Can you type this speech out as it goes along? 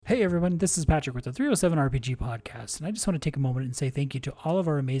Hey everyone, this is Patrick with the 307 RPG podcast, and I just want to take a moment and say thank you to all of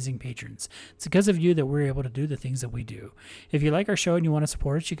our amazing patrons. It's because of you that we're able to do the things that we do. If you like our show and you want to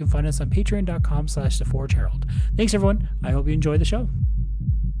support us, you can find us on patreon.com/theforgeherald. Thanks everyone. I hope you enjoy the show.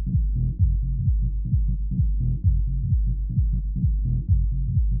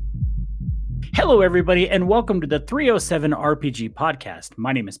 Hello everybody, and welcome to the 307 RPG podcast.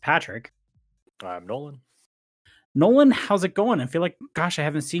 My name is Patrick. I'm Nolan. Nolan, how's it going? I feel like, gosh, I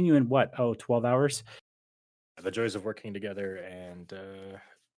haven't seen you in 12 hours? The joys of working together and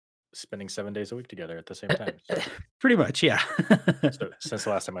spending 7 days a week together at the same time. So. Pretty much, yeah. So since the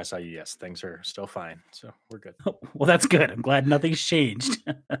last time I saw you, yes, things are still fine. So we're good. Well, that's good. I'm glad nothing's changed.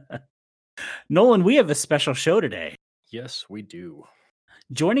 Nolan, we have a special show today. Yes, we do.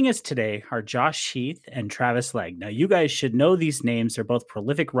 Joining us today are Josh Heath and Travis Legg. Now, you guys should know these names. They're both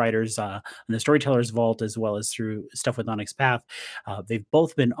prolific writers in the Storyteller's Vault, as well as through stuff with Onyx Path. They've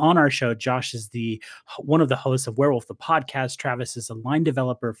both been on our show. Josh is one of the hosts of Werewolf the Podcast. Travis is a line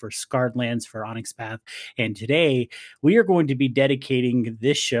developer for Scarred Lands for Onyx Path. And today, we are going to be dedicating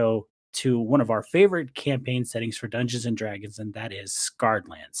this show to one of our favorite campaign settings for Dungeons and Dragons, and that is Scarred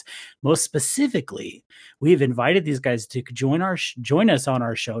Lands. Most specifically, we've invited these guys to join us on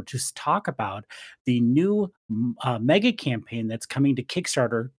our show to talk about the new mega campaign that's coming to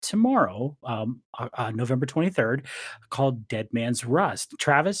Kickstarter tomorrow, November 23rd, called Dead Man's Rust.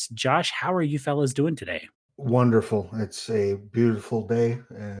 Travis, Josh, how are you fellas doing today? Wonderful. It's a beautiful day,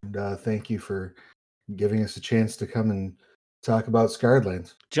 and thank you for giving us a chance to come and talk about Scarred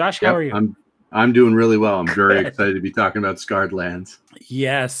Lands. Josh, how are you? I'm doing really well. I'm very excited to be talking about Scarred Lands.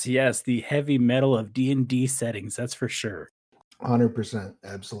 Yes, the heavy metal of D&D settings, that's for sure. 100%,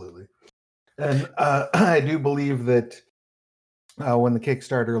 absolutely. And I do believe that when the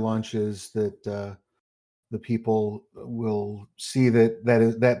Kickstarter launches, that the people will see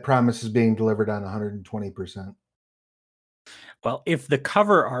that promise is being delivered on 120%. Well, if the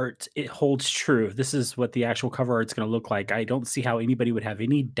cover art it holds true, this is what the actual cover art's going to look like. I don't see how anybody would have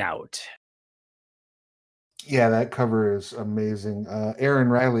any doubt. Yeah, that cover is amazing. Aaron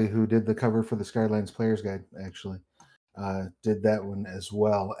Riley, who did the cover for the Scarred Lands Player's Guide, actually did that one as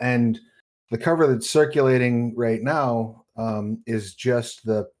well. And the cover that's circulating right now is just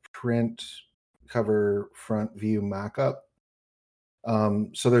the print cover front view mock-up.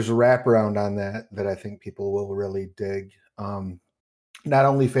 So there's a wraparound on that I think people will really dig. Not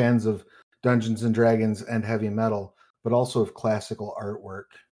only fans of Dungeons and Dragons and heavy metal, but also of classical artwork.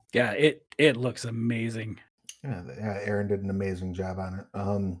 Yeah, it looks amazing. Yeah, Aaron did an amazing job on it.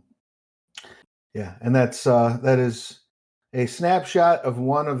 And that is a snapshot of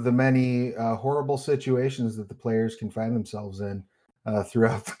one of the many horrible situations that the players can find themselves in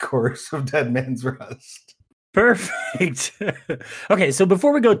throughout the course of Dead Man's Rust. Perfect. Okay, so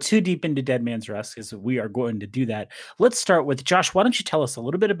before we go too deep into Dead Man's Rust, because we are going to do that, let's start with Josh. Why don't you tell us a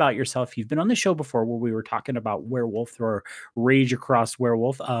little bit about yourself? You've been on the show before where we were talking about Werewolf or Rage Across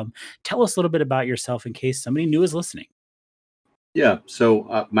Werewolf. Tell us a little bit about yourself in case somebody new is listening. Yeah,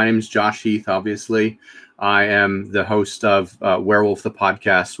 so my name is Josh Heath, obviously. I am the host of Werewolf the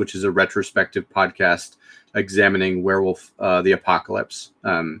Podcast, which is a retrospective podcast examining Werewolf the Apocalypse.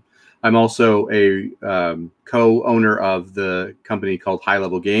 I'm also a co-owner of the company called High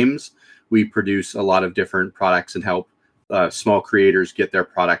Level Games. We produce a lot of different products and help small creators get their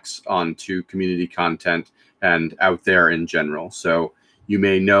products onto community content and out there in general. So you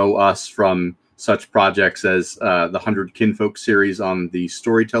may know us from such projects as the 100 Kinfolk series on the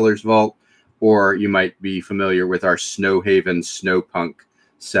Storyteller's Vault, or you might be familiar with our Snowhaven Snowpunk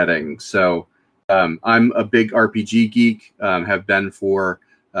setting. So I'm a big RPG geek, have been for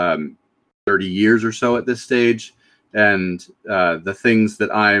 30 years or so at this stage. And the things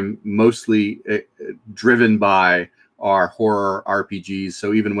that I'm mostly driven by are horror RPGs.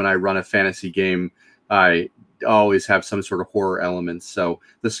 So even when I run a fantasy game, I always have some sort of horror elements. So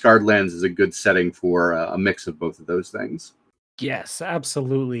the Scarred Lands is a good setting for a mix of both of those things. Yes,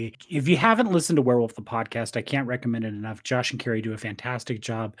 absolutely. If you haven't listened to Werewolf the Podcast, I can't recommend it enough. Josh and Carrie do a fantastic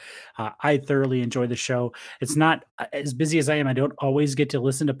job. I thoroughly enjoy the show. It's not as busy as I am. I don't always get to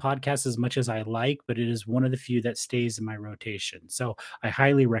listen to podcasts as much as I like, but it is one of the few that stays in my rotation. So I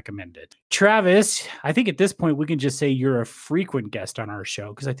highly recommend it. Travis, I think at this point we can just say you're a frequent guest on our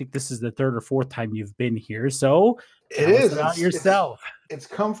show because I think this is the third or fourth time you've been here. So tell us about yourself. It's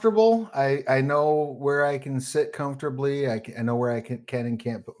comfortable. I know where I can sit comfortably. I know where I can and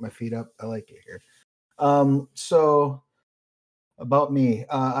can't put my feet up. I like it here. So about me,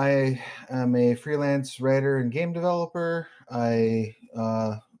 I am a freelance writer and game developer. I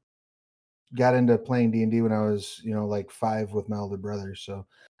got into playing D&D when I was, like 5 with my older brother. So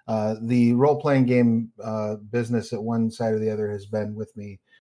The role-playing game business at one side or the other has been with me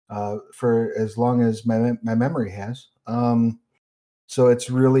for as long as my memory has. So it's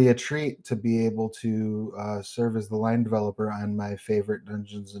really a treat to be able to serve as the line developer on my favorite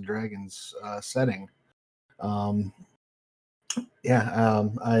Dungeons and Dragons setting. I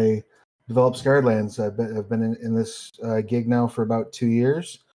developed Scarred Lands. I've been in this gig now for about 2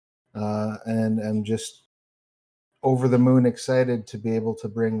 years, and I'm just over the moon excited to be able to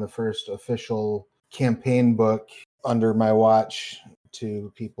bring the first official campaign book under my watch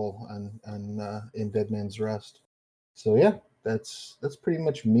to people in Dead Man's Rest. So yeah, that's pretty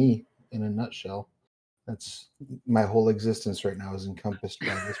much me in a nutshell. That's my whole existence right now is encompassed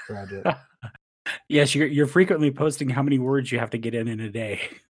by this project. Yes, you're frequently posting how many words you have to get in a day.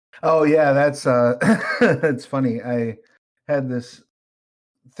 Oh yeah, that's it's funny. I had this.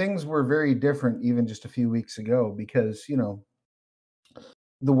 Things were very different even just a few weeks ago because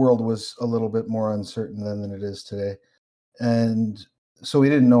the world was a little bit more uncertain then than it is today, and so we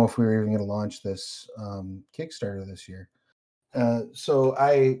didn't know if we were even going to launch this Kickstarter this year. So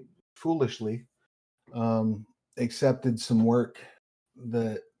I foolishly accepted some work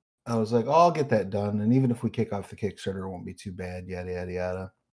that I was like, oh, I'll get that done. And even if we kick off the Kickstarter, it won't be too bad, yada, yada,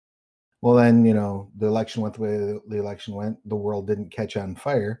 yada. Well, then, the election went the way the election went. The world didn't catch on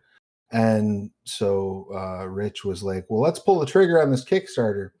fire. And so Rich was like, well, let's pull the trigger on this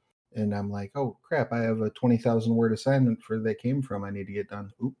Kickstarter. And I'm like, oh, crap, I have a 20,000 word assignment for They Came From I need to get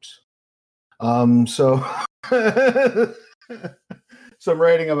done. Oops. So I'm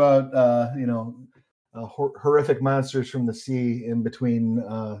writing about, horrific monsters from the sea in between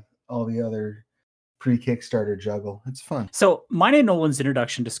all the other pre-Kickstarter juggle. It's fun. So mine and Nolan's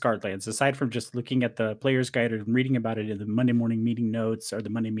introduction to Scarred Lands, aside from just looking at the player's guide and reading about it in the Monday morning meeting notes or the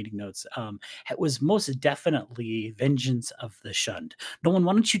Monday meeting notes, it was most definitely Vengeance of the Shunned. Nolan,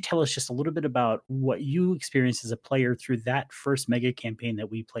 why don't you tell us just a little bit about what you experienced as a player through that first mega campaign that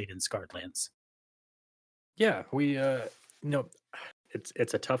we played in Scarred Lands? Yeah, we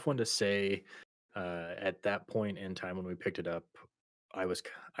it's a tough one to say. At that point in time when we picked it up, I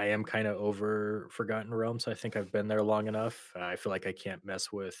am kind of over Forgotten Realms. I think I've been there long enough. I feel like I can't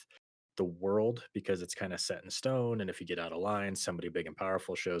mess with the world because it's kind of set in stone. And if you get out of line, somebody big and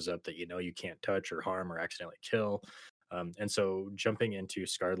powerful shows up that you can't touch or harm or accidentally kill. And so jumping into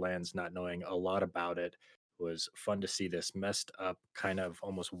Scarred Lands, not knowing a lot about it, was fun to see this messed up kind of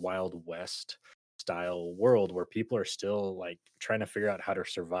almost Wild West style world where people are still like trying to figure out how to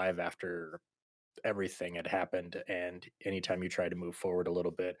survive after everything had happened, and anytime you try to move forward a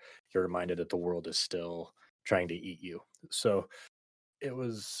little bit, you're reminded that the world is still trying to eat you. So it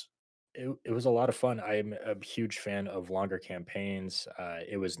was it was a lot of fun. I'm a huge fan of longer campaigns.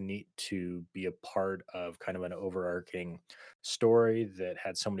 It was neat to be a part of kind of an overarching story that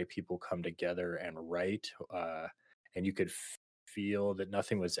had so many people come together and write, and you could feel that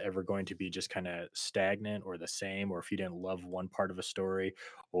nothing was ever going to be just kind of stagnant or the same, or if you didn't love one part of a story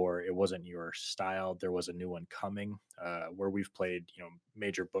or it wasn't your style, there was a new one coming. Where we've played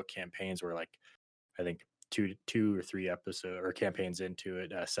major book campaigns where, like, I think two or three episode or campaigns into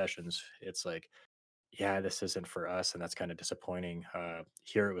it, sessions, it's like, yeah, this isn't for us, and that's kind of disappointing.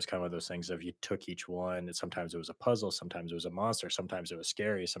 Here it was kind of one of those things of you took each one, and sometimes it was a puzzle, sometimes it was a monster, sometimes it was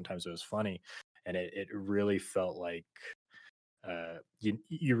scary, sometimes it was funny, and it really felt like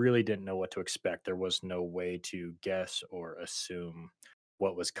you really didn't know what to expect. There was no way to guess or assume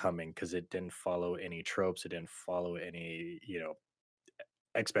what was coming because it didn't follow any tropes. It didn't follow any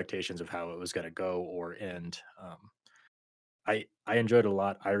expectations of how it was going to go or end. I enjoyed it a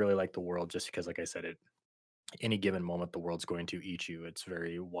lot. I really like the world just because, like I said, any given moment the world's going to eat you. It's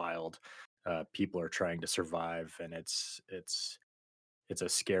very wild. People are trying to survive, and it's a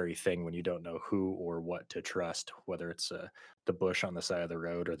scary thing when you don't know who or what to trust, whether it's the bush on the side of the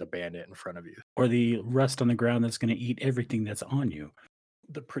road or the bandit in front of you, or the rust on the ground that's going to eat everything that's on you,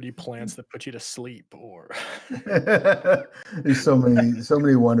 the pretty plants that put you to sleep, or there's so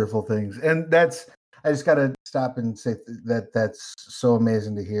many wonderful things. And I just got to stop and say that's so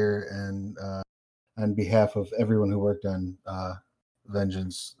amazing to hear. And on behalf of everyone who worked on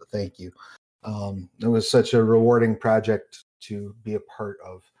Vengeance, thank you. It was such a rewarding project to be a part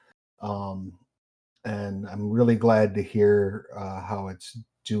of, and I'm really glad to hear how it's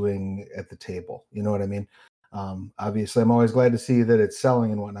doing at the table. You know what I mean? Obviously, I'm always glad to see that it's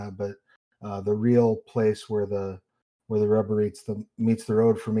selling and whatnot, but the real place where the rubber meets the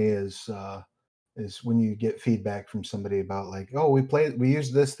road for me is when you get feedback from somebody about, like, oh, we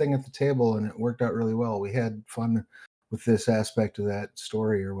used this thing at the table and it worked out really well. We had fun with this aspect of that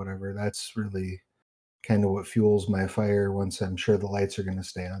story or whatever. That's really kind of what fuels my fire once I'm sure the lights are going to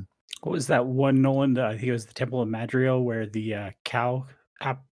stay on. What was that one, Nolan? I think it was the Temple of Madriel, where the cow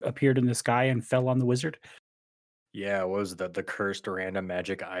appeared in the sky and fell on the wizard. Yeah, it was the cursed random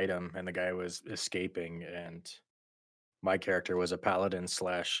magic item, and the guy was escaping, and my character was a paladin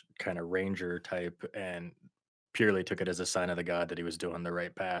slash kind of ranger type, and purely took it as a sign of the god that he was doing the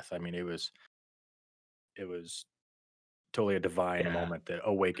right path. I mean, it was totally a divine moment that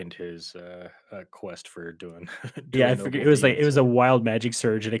awakened his quest for doing. Yeah, I doing forget. noble It was like it deeds. was a wild magic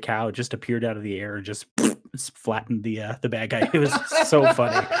surge, and a cow just appeared out of the air and just flattened the bad guy. It was so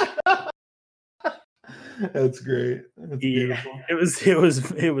funny. That's great. That's beautiful.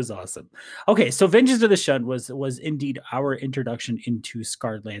 It was awesome. Okay, so Vengeance of the Shund was indeed our introduction into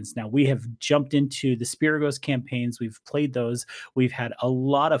Scarred Lands. Now we have jumped into the Spiragos campaigns. We've played those. We've had a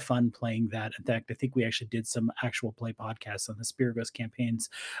lot of fun playing that. In fact, I think we actually did some actual play podcasts on the Spiragos campaigns,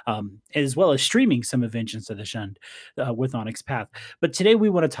 as well as streaming some of Vengeance of the Shund with Onyx Path. But today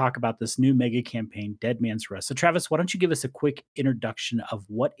we want to talk about this new mega campaign, Dead Man's Rust. So Travis, why don't you give us a quick introduction of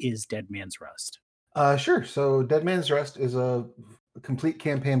what is Dead Man's Rust? Sure. So Dead Man's Rust is a complete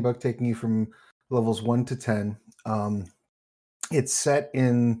campaign book taking you from levels 1 to 10. It's set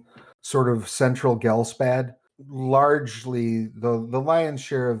in sort of central Gelspad. Largely, the lion's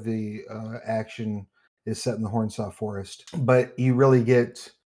share of the action is set in the Hornsaw Forest, but you really get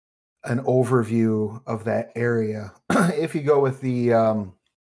an overview of that area. If you go with the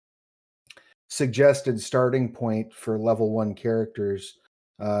suggested starting point for level 1 characters,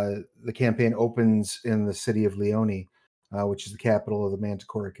 the campaign opens in the city of Leone, which is the capital of the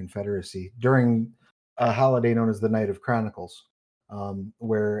Manticore Confederacy, during a holiday known as the Night of Chronicles,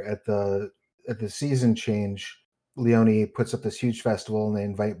 where at the season change, Leone puts up this huge festival, and they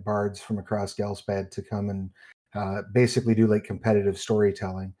invite bards from across Gelspad to come and basically do like competitive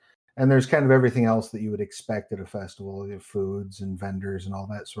storytelling. And there's kind of everything else that you would expect at a festival, foods and vendors and all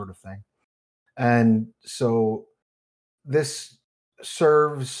that sort of thing. And so this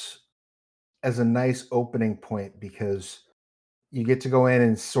serves as a nice opening point because you get to go in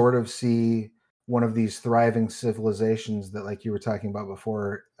and sort of see one of these thriving civilizations that, like you were talking about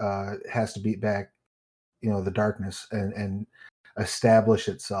before, has to beat back, the darkness and establish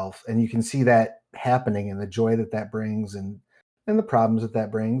itself. And you can see that happening, and the joy that brings, and the problems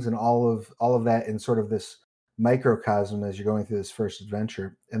that brings, and all of that in sort of this microcosm as you're going through this first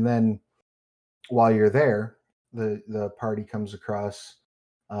adventure. And then while you're there, the party comes across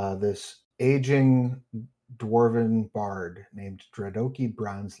this aging dwarven bard named Dradoki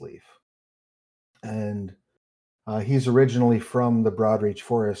Bronzeleaf. And he's originally from the Broadreach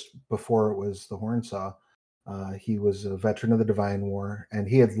Forest before it was the Hornsaw. He was a veteran of the Divine War, and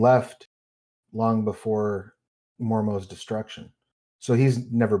he had left long before Mormo's destruction. So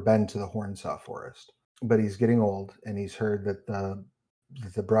he's never been to the Hornsaw Forest, but he's getting old, and he's heard that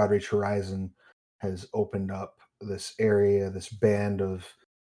the Broadreach Horizon has opened up this area, this band of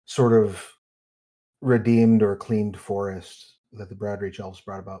sort of redeemed or cleaned forest that the Broadreach Elves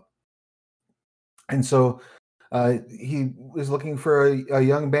brought about. And so he was looking for a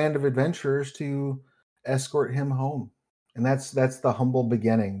young band of adventurers to escort him home. And that's the humble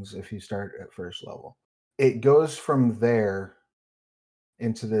beginnings if you start at first level. It goes from there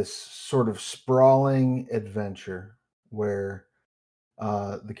into this sort of sprawling adventure where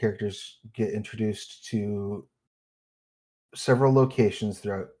the characters get introduced to several locations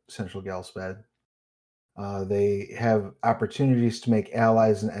throughout Central Gelspad. They have opportunities to make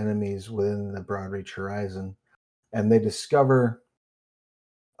allies and enemies within the Broadreach Horizon, and they discover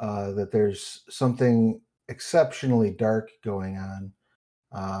that there's something exceptionally dark going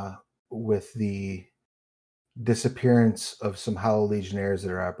on with the disappearance of some Hollow Legionnaires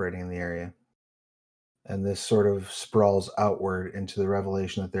that are operating in the area. And this sort of sprawls outward into the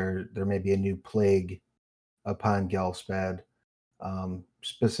revelation that there may be a new plague upon Gelspad,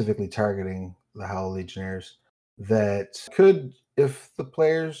 specifically targeting the Hollow Legionnaires, that could, if the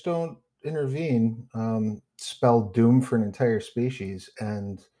players don't intervene, spell doom for an entire species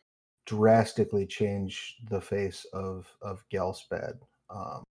and drastically change the face of Gelspad.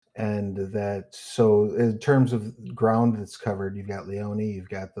 And that, so in terms of ground that's covered, you've got Leone, you've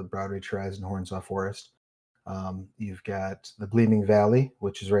got the Broadreach Horizon, Hornsaw Forest, you've got the Gleaming Valley,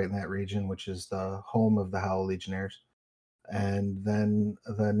 which is right in that region, which is the home of the Hollow Legionnaires, and then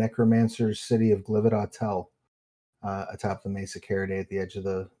the Necromancer's city of Glivid Autel, atop the Mesa Caridae at the edge of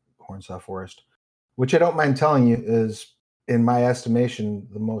the Hornsaw Forest, which I don't mind telling you is, in my estimation,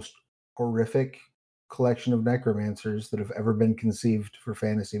 the most horrific collection of necromancers that have ever been conceived for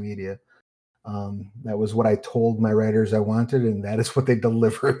fantasy media. That was what I told my writers I wanted, and that is what they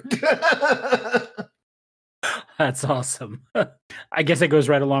delivered. That's awesome. I guess it goes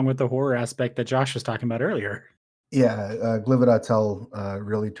right along with the horror aspect that Josh was talking about earlier. Yeah, Glivet Hotel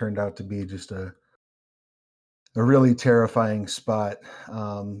really turned out to be just a really terrifying spot,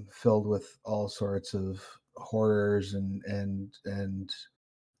 filled with all sorts of horrors and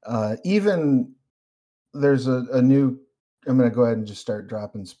even there's a new. I'm going to go ahead and just start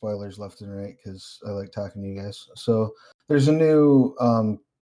dropping spoilers left and right because I like talking to you guys. So there's a new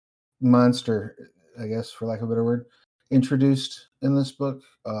monster, I guess, for lack of a better word, introduced in this book.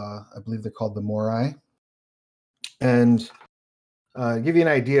 I believe they're called the Morai. And give you an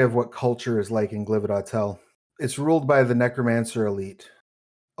idea of what culture is like in Glivet Hotel. It's ruled by the necromancer elite.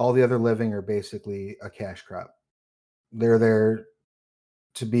 All the other living are basically a cash crop. They're there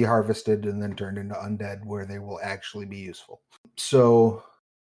to be harvested and then turned into undead where they will actually be useful. So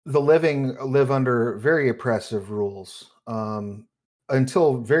the living live under very oppressive rules.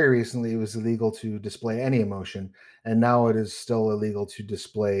 Until very recently, it was illegal to display any emotion, and now it is still illegal to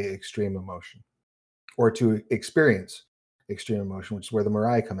display extreme emotion or to experience extreme emotion, which is where the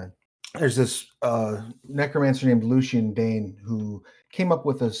Morai come in. There's this necromancer named Lucian Dane who came up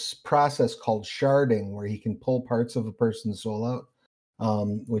with this process called sharding, where he can pull parts of a person's soul out,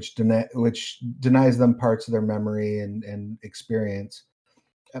 which denies them parts of their memory and experience.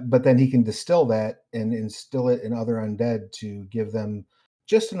 But then he can distill that and instill it in other undead to give them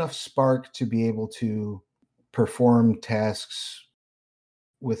just enough spark to be able to perform tasks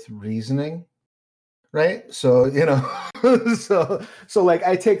with reasoning. Right. So, so like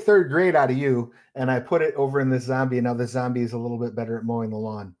I take third grade out of you and I put it over in this zombie. And now this zombie is a little bit better at mowing the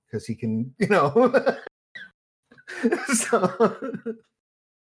lawn because he can,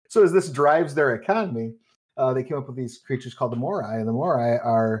 so as this drives their economy, they came up with these creatures called the Morai. And the Morai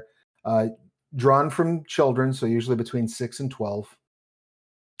are drawn from children, so usually between 6 and 12,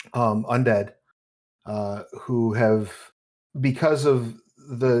 undead, who have, because of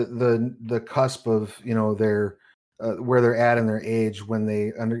the cusp of their where they're at in their age when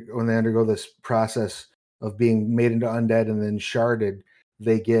they undergo this process of being made into undead and then sharded,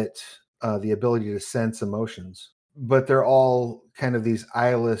 they get the ability to sense emotions. But they're all kind of these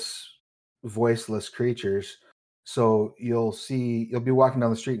eyeless, voiceless creatures. So you'll be walking down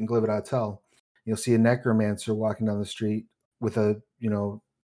the street in Glivet Hotel. You'll see a necromancer walking down the street with a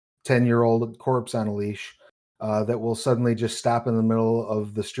 10-year-old corpse on a leash that will suddenly just stop in the middle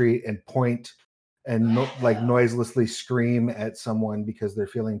of the street and point and noiselessly scream at someone because they're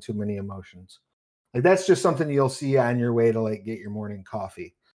feeling too many emotions. Like that's just something you'll see on your way to get your morning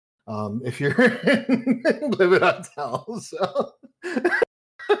coffee. If you're in Glivet Hotel. So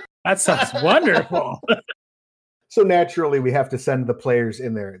that sounds wonderful. So naturally, we have to send the players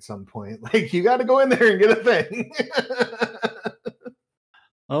in there at some point. Like, you got to go in there and get a thing.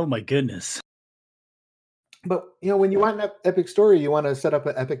 Oh, my goodness. But, when you want an epic story, you want to set up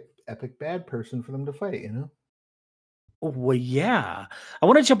an epic bad person for them to fight, Well, yeah. I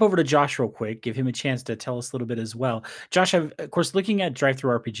want to jump over to Josh real quick, give him a chance to tell us a little bit as well. Josh, of course, looking at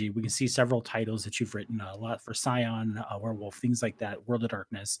DriveThruRPG, we can see several titles that you've written, a lot for Scion, Werewolf, things like that, World of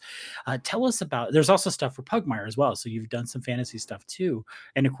Darkness. Tell us about, there's also stuff for Pugmire as well, so you've done some fantasy stuff too,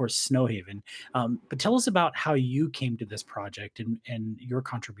 and of course, Snowhaven. But tell us about how you came to this project and your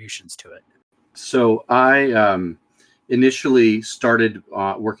contributions to it. So I initially started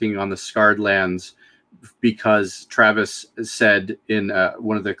working on the Scarred Lands because Travis said in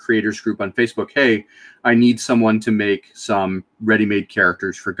one of the creators group on Facebook, hey, I need someone to make some ready-made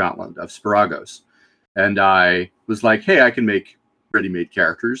characters for Gauntlet of Sparagos. And I was like, hey, I can make ready-made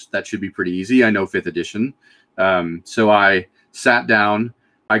characters. That should be pretty easy. I know 5th edition. So I sat down,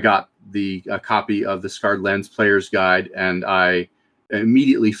 I got a copy of the Scarred Lands Player's Guide, and I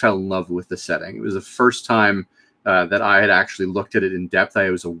immediately fell in love with the setting. It was the first time that I had actually looked at it in depth. I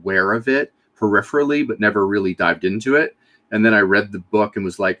was aware of it peripherally, but never really dived into it. And then I read the book and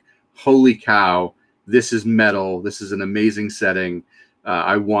was like, holy cow, this is metal. This is an amazing setting.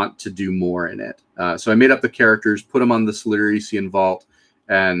 I want to do more in it. So I made up the characters, put them on the Solidarian Vault,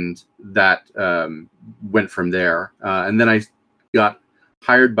 and that went from there. And then I got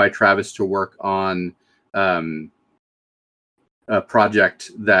hired by Travis to work on a project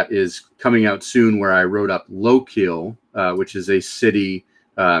that is coming out soon where I wrote up Lokiel, which is a city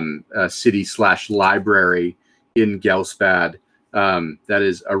 / library in Gelsbad. That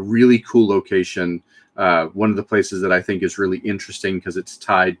is a really cool location. One of the places that I think is really interesting because it's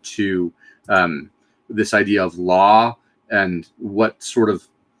tied to this idea of law and what sort of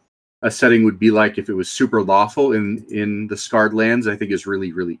a setting would be like if it was super lawful in the Scarred Lands, I think is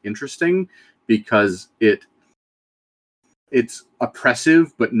really, really interesting because it it's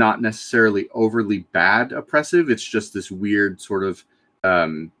oppressive, but not necessarily overly bad oppressive. It's just this weird sort of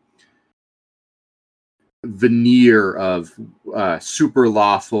veneer of super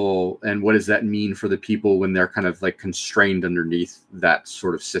lawful, and what does that mean for the people when they're kind of like constrained underneath that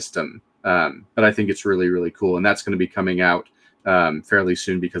sort of system. But I think it's really, really cool, and that's going to be coming out fairly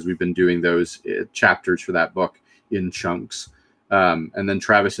soon because we've been doing those chapters for that book in chunks. And then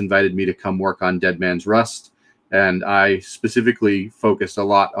Travis invited me to come work on Dead Man's Rust, and I specifically focused a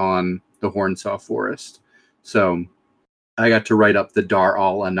lot on the Hornsaw Forest. So I got to write up the Dar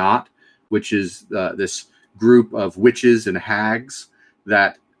al Anat, which is this group of witches and hags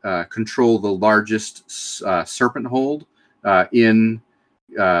that control the largest serpent hold in,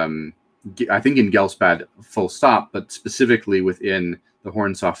 I think, in Gelspad, full stop, but specifically within the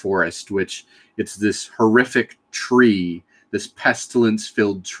Hornsaw Forest, which it's this horrific tree, this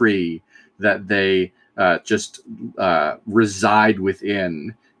pestilence-filled tree that they just reside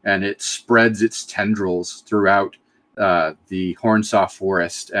within, and it spreads its tendrils throughout the Hornsaw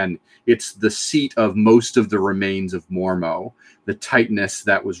Forest, and it's the seat of most of the remains of Mormo, the Titaness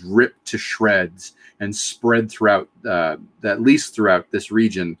that was ripped to shreds and spread throughout, at least throughout this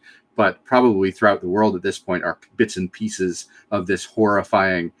region, but probably throughout the world at this point, are bits and pieces of this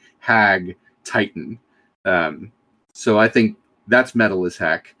horrifying hag Titan. So I think that's metal as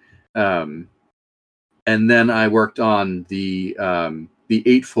heck. And then I worked on the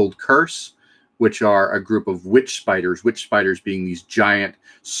Eightfold Curse, which are a group of witch spiders being these giant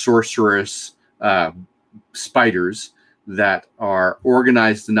sorceress spiders that are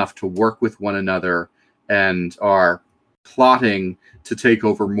organized enough to work with one another and are plotting to take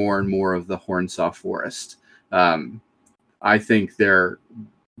over more and more of the Hornsaw Forest. I think they're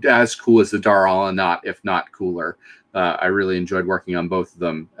as cool as the Dar al Anat, if not cooler. I really enjoyed working on both of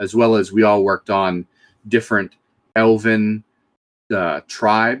them, as well as we all worked on different elven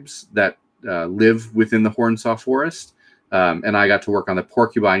tribes that live within the Hornsaw Forest. And I got to work on the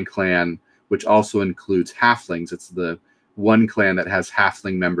Porcupine clan, which also includes halflings. It's the one clan that has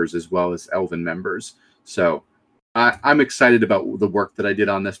halfling members as well as elven members. So I'm excited about the work that I did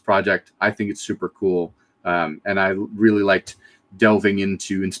on this project. I think it's super cool. And I really liked delving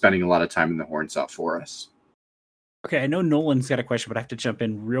into and spending a lot of time in the Hornsaw Forest. Okay, I know Nolan's got a question, but I have to jump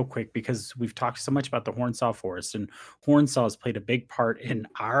in real quick because we've talked so much about the Hornsaw Forest, and Hornsaw has played a big part in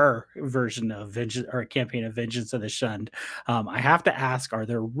our version of Vengeance, or campaign of Vengeance of the Shunned. I have to ask, are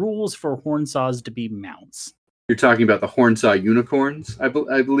there rules for Hornsaws to be mounts? You're talking about the Hornsaw unicorns, I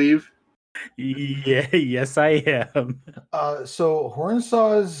believe? Yeah, yes, I am. So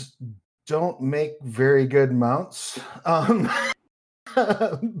Hornsaws don't make very good mounts. And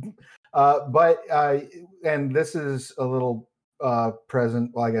this is a little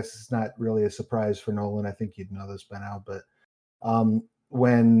present. Well, I guess it's not really a surprise for Nolan. I think you'd know this by now. But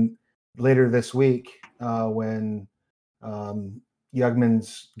when later this week, when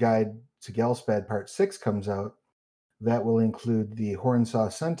Yugman's Guide to Gelspad Part 6 comes out, that will include the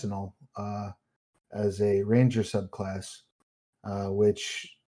Hornsaw Sentinel as a ranger subclass,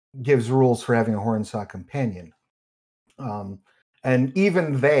 which gives rules for having a Hornsaw companion. And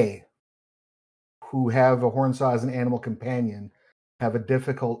even they, who have a Hornsaw as an animal companion, have a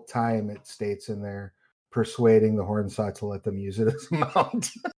difficult time, it states in there, persuading the Hornsaw to let them use it as a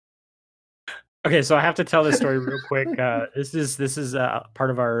mount. Okay, so I have to tell this story real quick. This is part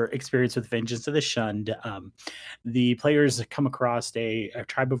of our experience with Vengeance of the Shunned. The players come across a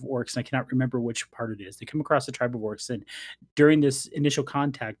tribe of orcs, and I cannot remember which part it is. They come across a tribe of orcs, and during this initial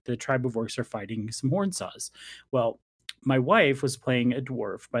contact, the tribe of orcs are fighting some Hornsaws. Well, my wife was playing a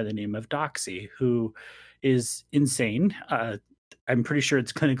dwarf by the name of Doxy, who is insane. I'm pretty sure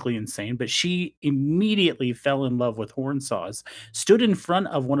it's clinically insane, but she immediately fell in love with Hornsaws, stood in front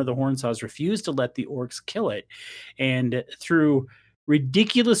of one of the Hornsaws, refused to let the orcs kill it, and through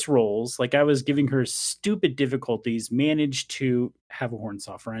ridiculous rolls, like I was giving her stupid difficulties, managed to have a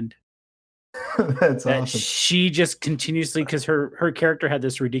Hornsaw friend. That's awesome. She just continuously, because her character had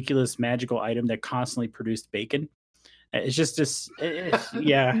this ridiculous magical item that constantly produced bacon. It's just this,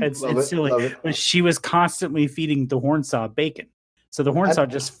 it's silly. But she was constantly feeding the Hornsaw bacon. So the Hornsaw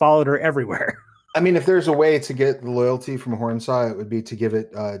just followed her everywhere. I mean, if there's a way to get the loyalty from a Hornsaw, it would be to give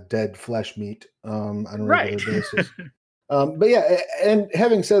it dead flesh meat on a regular basis. But yeah, and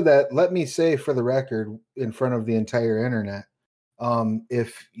having said that, let me say for the record, in front of the entire internet,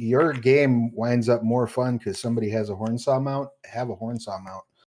 if your game winds up more fun because somebody has a Hornsaw mount, have a Hornsaw mount.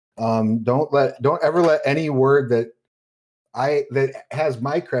 Don't ever let any word that has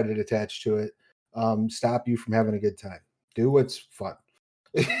my credit attached to it stop you from having a good time. Do what's fun.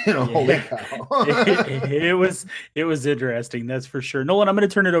 Holy Yeah. cow. it was interesting, that's for sure. Nolan, I'm going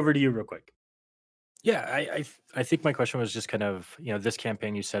to turn it over to you real quick. Yeah, I think my question was just kind of, this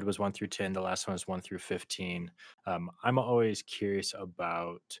campaign you said was 1 through 10, the last one was 1 through 15. I'm always curious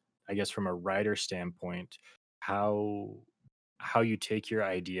about, I guess, from a writer standpoint, how you take your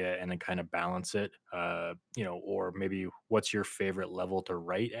idea and then kind of balance it, or maybe what's your favorite level to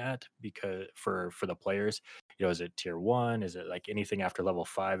write at, because for the players, is it tier 1? Is it like anything after level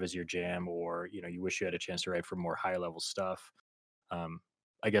 5 is your jam, or you wish you had a chance to write for more high level stuff? um,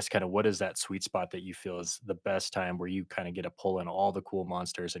 I guess kind of what is that sweet spot that you feel is the best time where you kind of get to pull in all the cool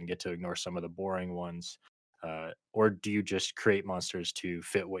monsters and get to ignore some of the boring ones? Or do you just create monsters to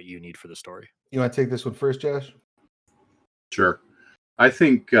fit what you need for the story? You want to take this one first, Josh? Sure. I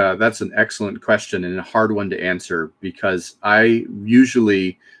think that's an excellent question and a hard one to answer, because I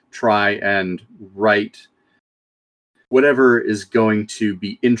usually try and write whatever is going to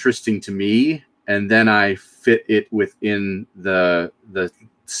be interesting to me, and then I fit it within the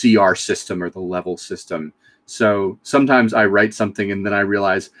CR system or the level system. So sometimes I write something and then I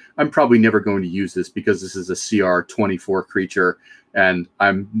realize I'm probably never going to use this because this is a CR 24 creature and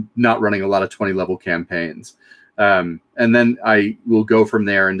I'm not running a lot of 20 level campaigns. And then I will go from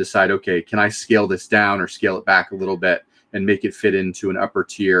there and decide, okay, can I scale this down or scale it back a little bit and make it fit into an upper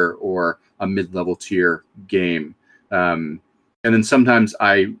tier or a mid-level tier game? And then sometimes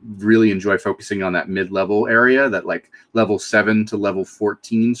I really enjoy focusing on that mid-level area, that like level 7 to level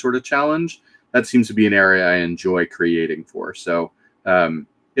 14 sort of challenge. That seems to be an area I enjoy creating for. So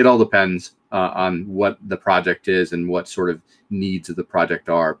it all depends on what the project is and what sort of needs of the project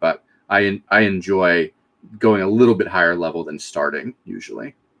are. But I enjoy going a little bit higher level than starting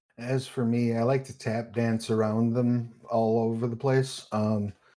usually. As for me, I like to tap dance around them all over the place.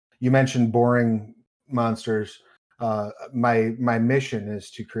 You mentioned boring monsters. My mission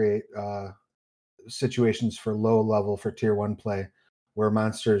is to create situations for low level for tier 1 play, where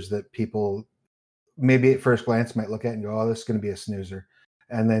monsters that people maybe at first glance might look at and go, "Oh, this is going to be a snoozer,"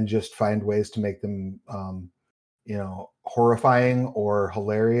 and then just find ways to make them, horrifying or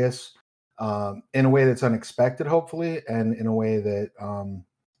hilarious, in a way that's unexpected, hopefully, and in a way that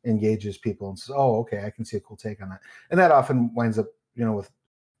engages people and says, "Oh, okay, I can see a cool take on that." And that often winds up, with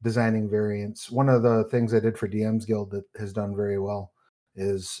designing variants. One of the things I did for DM's Guild that has done very well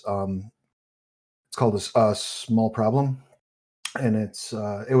is it's called a small problem, and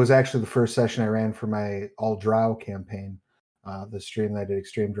it was actually the first session I ran for my all drow campaign, the stream that I did,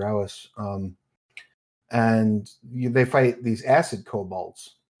 Extreme Drowis, and they fight these acid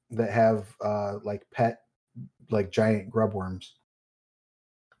kobolds that have like pet, like giant grubworms,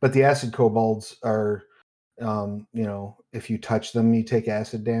 but the acid kobolds are, if you touch them, you take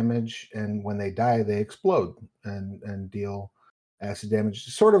acid damage, and when they die, they explode and deal acid damage,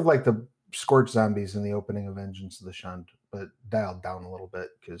 sort of like the scorched zombies in the opening of Vengeance of the Shunned, but dialed down a little bit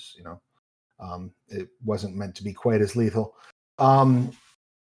because it wasn't meant to be quite as lethal. And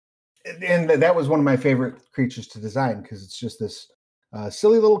that was one of my favorite creatures to design because it's just this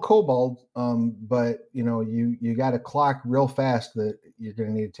silly little kobold, but you got to clock real fast that you're going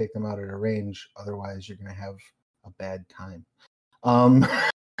to need to take them out at a range, otherwise you're going to have a bad time.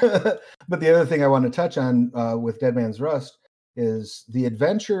 But the other thing I want to touch on with Dead Man's Rust is the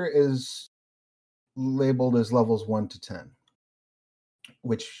adventure is labeled as levels 1 to 10,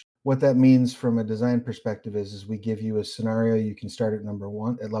 which what that means from a design perspective is we give you a scenario. You can start at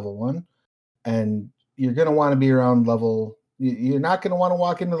level 1, and you're going to want to be around level. You're not going to want to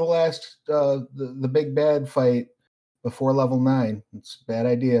walk into the last the big bad fight before level 9. It's a bad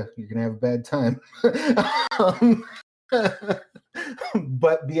idea. You're going to have a bad time.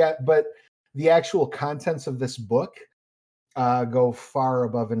 But the actual contents of this book go far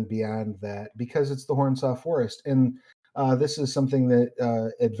above and beyond that because it's the Hornsaw Forest, and this is something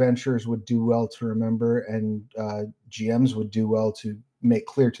that adventurers would do well to remember, and GMs would do well to make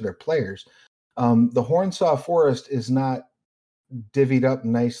clear to their players. The Hornsaw Forest is not divvied up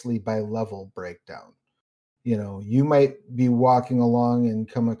nicely by level breakdown. You might be walking along and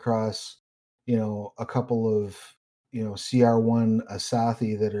come across, a couple of, CR1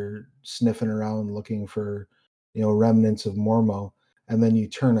 Asathi that are sniffing around looking for, remnants of Mormo, and then you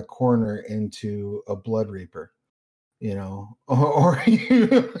turn a corner into a Blood Reaper, or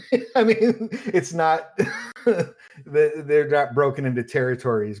I mean, it's not, they're not broken into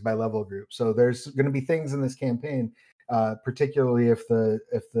territories by level group. So there's going to be things in this campaign, particularly if the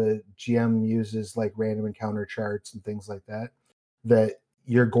GM uses like random encounter charts and things like that, that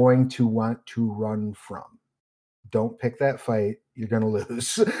you're going to want to run from. Don't pick that fight. You're going to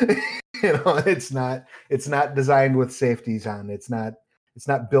lose. It's not designed with safeties on. It's not it's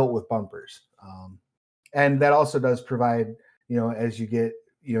not built with bumpers. And that also does provide, as you get,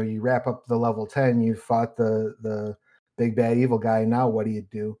 you wrap up the level 10, you fought the big bad evil guy. Now what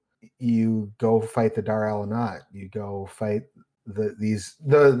do? You go fight the Dar al-Anat. You go fight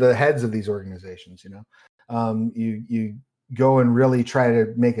the heads of these organizations. You go and really try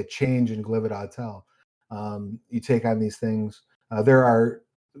to make a change in Glivet Autel. You take on these things. There are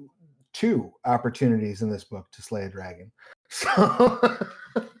 2 opportunities in this book to slay a dragon.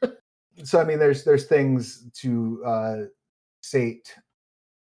 So I mean, there's things to sate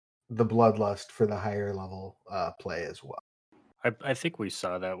the bloodlust for the higher level play as well. I think we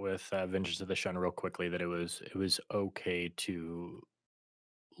saw that with Vengeance of the Shun real quickly, that it was okay to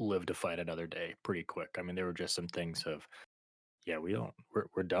live to fight another day pretty quick. I mean, there were just some things of, yeah,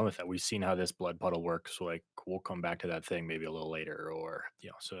 we're done with that. We've seen how this blood puddle works. So like, we'll come back to that thing maybe a little later, or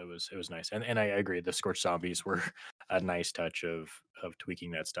so it was nice. And I agree, the Scorched Zombies were a nice touch of tweaking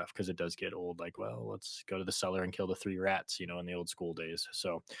that stuff, because it does get old. Like, well, let's go to the cellar and kill the 3 rats, in the old school days.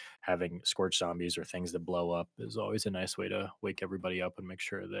 So having Scorched Zombies or things that blow up is always a nice way to wake everybody up and make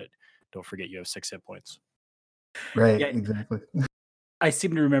sure that, don't forget, you have 6 hit points. Right. Yeah. Exactly. I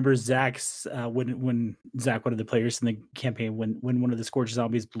seem to remember Zach's when Zach, one of the players in the campaign, when one of the Scorched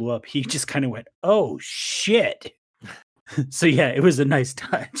Zombies blew up, he just kind of went, "Oh shit!" So yeah, it was a nice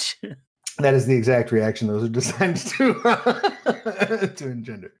touch. That is the exact reaction those are designed to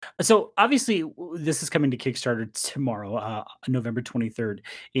engender. So obviously, this is coming to Kickstarter tomorrow, November 23rd,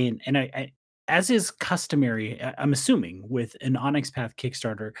 and I as is customary, I'm assuming with an Onyx Path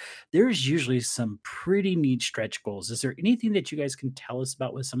Kickstarter, there's usually some pretty neat stretch goals. Is there anything that you guys can tell us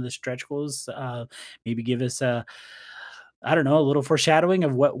about with some of the stretch goals? Maybe give us a little foreshadowing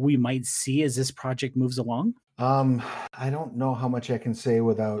of what we might see as this project moves along? I don't know how much I can say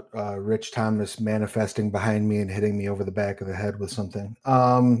without Rich Thomas manifesting behind me and hitting me over the back of the head with something.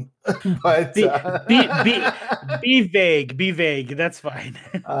 But be vague. Be vague. That's fine.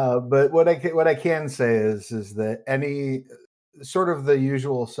 But what I can say is that any sort of the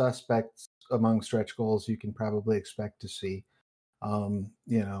usual suspects among stretch goals you can probably expect to see.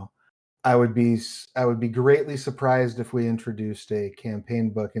 I would be greatly surprised if we introduced a campaign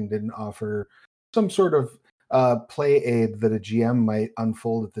book and didn't offer some sort of play aid that a GM might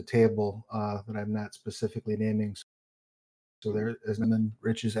unfold at the table that I'm not specifically naming. So there is in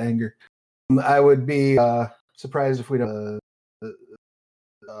Rich's anger. I would be surprised if we don't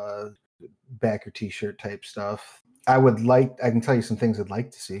backer t-shirt type stuff. I can tell you some things I'd like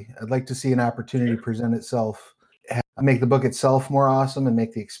to see. I'd like to see an opportunity present itself, make the book itself more awesome and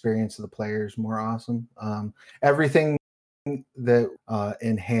make the experience of the players more awesome. Everything that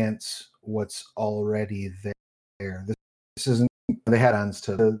enhance what's already there. This isn't the head-ons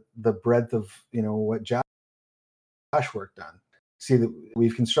to the breadth of what Josh worked on. See that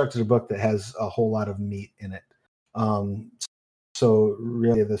we've constructed a book that has a whole lot of meat in it. So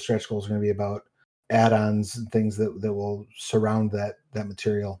really, the stretch goals are going to be about add-ons and things that will surround that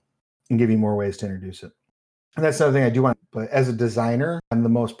material and give you more ways to introduce it. And that's another thing I do want. But as a designer, I'm the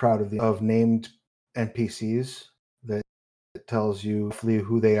most proud of named NPCs that tells you roughly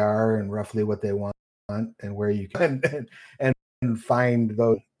who they are and roughly what they want and where you can and find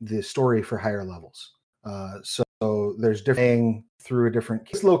the story for higher levels. So there's different through a different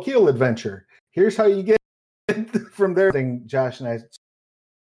Lokiel adventure. Here's how you get from there. Thing Josh and I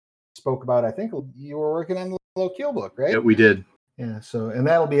spoke about. I think you were working on the Lokiel book, right? Yeah, we did. Yeah. So and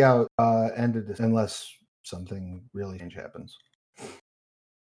that'll be out ended unless something really strange happens.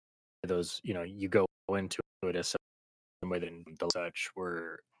 Those, you go into it as some way that the such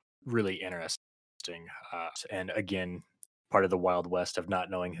were really interesting. And again, part of the Wild West of not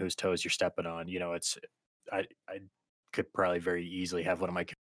knowing whose toes you're stepping on. I could probably very easily have one of my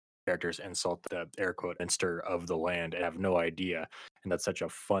characters insult the air quote minster of the land and have no idea. And that's such a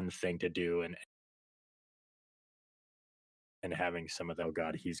fun thing to do. And having some of the, oh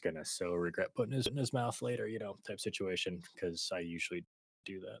God, he's gonna so regret putting his in his mouth later, type situation, because I usually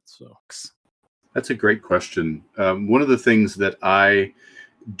do that. So that's a great question. One of the things that I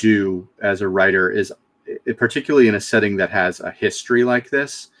do as a writer is, particularly in a setting that has a history like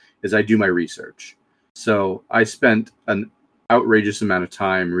this, is I do my research. So I spent an outrageous amount of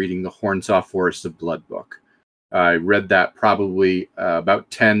time reading the Hornsaw Forest of Blood book. I read that probably about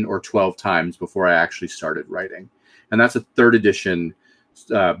 10 or 12 times before I actually started writing. And that's a 3rd edition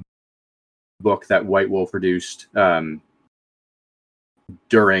book that White Wolf produced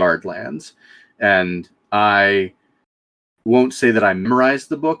during Guardlands. And I won't say that I memorized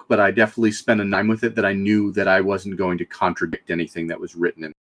the book, but I definitely spent a time with it that I knew that I wasn't going to contradict anything that was written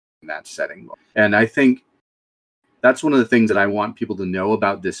in that setting. And I think That's one of the things that I want people to know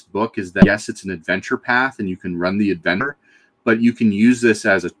about this book is that, yes, it's an adventure path and you can run the adventure, but you can use this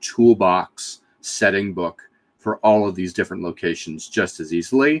as a toolbox setting book for all of these different locations just as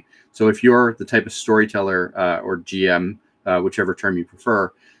easily. So if you're the type of storyteller or GM, whichever term you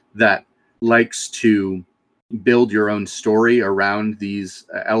prefer, that likes to build your own story around these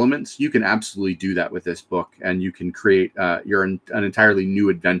elements, you can absolutely do that with this book, and you can create an entirely new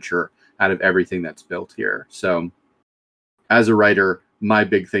adventure out of everything that's built here. So as a writer, my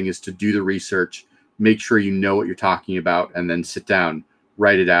big thing is to do the research, make sure you know what you're talking about, and then sit down,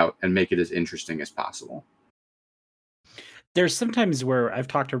 write it out, and make it as interesting as possible. There's sometimes where I've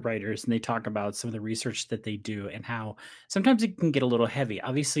talked to writers and they talk about some of the research that they do and how sometimes it can get a little heavy.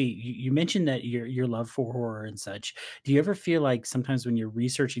 Obviously, you mentioned that your love for horror and such. Do you ever feel like sometimes when you're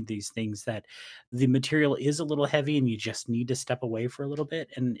researching these things that the material is a little heavy and you just need to step away for a little bit?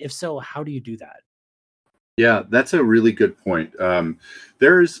 And if so, how do you do that? Yeah, that's a really good point.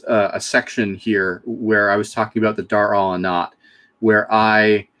 There's a section here where I was talking about the Dar al Anat, where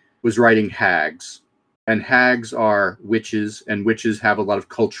I was writing hags. And hags are witches, and witches have a lot of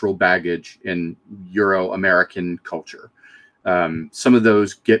cultural baggage in Euro-American culture. Some of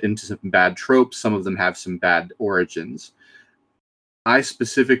those get into some bad tropes. Some of them have some bad origins. I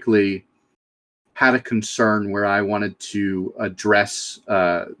specifically had a concern where I wanted to address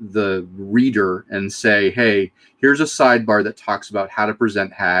the reader and say, hey, here's a sidebar that talks about how to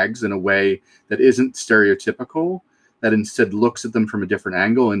present hags in a way that isn't stereotypical, that instead looks at them from a different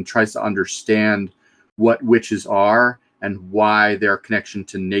angle and tries to understand what witches are and why their connection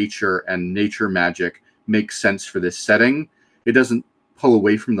to nature and nature magic makes sense for this setting. It doesn't pull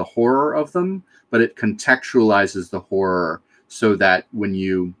away from the horror of them, but it contextualizes the horror so that when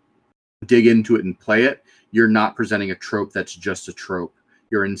you dig into it and play it, you're not presenting a trope that's just a trope.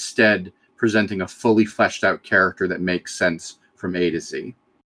 You're instead presenting a fully fleshed out character that makes sense from A to Z.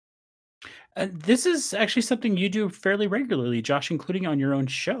 This is actually something you do fairly regularly, Josh, including on your own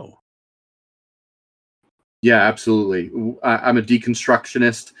show. Yeah, absolutely. I'm a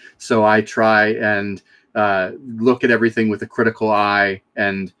deconstructionist, so I try and look at everything with a critical eye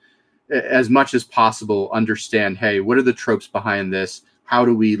and, as much as possible, understand, hey, what are the tropes behind this? How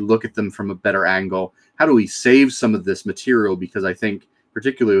do we look at them from a better angle? How do we save some of this material? Because I think,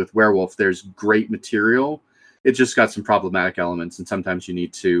 particularly with Werewolf, there's great material. It just got some problematic elements, and sometimes you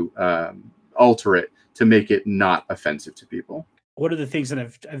need to alter it to make it not offensive to people. One of the things, and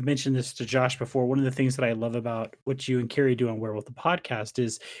I've mentioned this to Josh before, one of the things that I love about what you and Carrie do on Werewolf the Podcast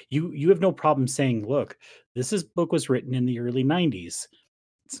is you have no problem saying, look, book was written in the early 90s.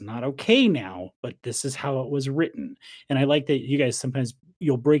 It's not okay now, but this is how it was written. And I like that you guys sometimes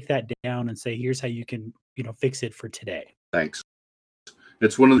you'll break that down and say, here's how you can, fix it for today. Thanks.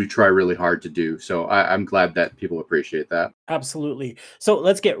 It's one of the we try really hard to do. So I'm glad that people appreciate that. Absolutely. So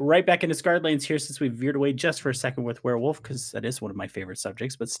let's get right back into Scarred Lands here, since we've veered away just for a second with Werewolf, because that is one of my favorite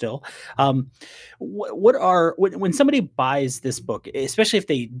subjects, but still. When somebody buys this book, especially if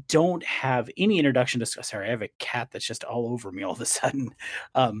they don't have any introduction to, sorry, I have a cat that's just all over me all of a sudden.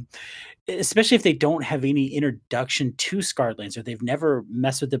 Especially if they don't have any introduction to Scarred Lands or they've never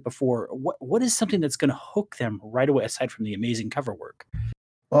messed with it before, what is something that's going to hook them right away, aside from the amazing cover work?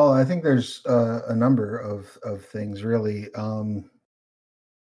 Well, I think there's a number of things, really.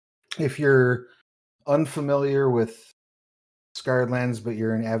 If you're unfamiliar with Scarred Lands, but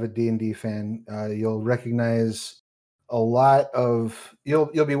you're an avid D&D fan, you'll recognize a lot of...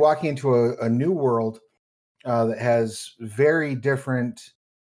 You'll be walking into a new world that has very different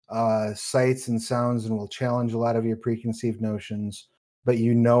sights and sounds and will challenge a lot of your preconceived notions, but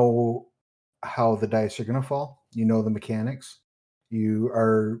you know how the dice are going to fall. You know the mechanics. You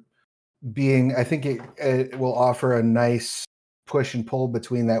are being... I think it will offer a nice push and pull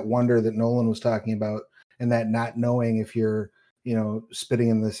between that wonder that Nolan was talking about and that not knowing if you're, spitting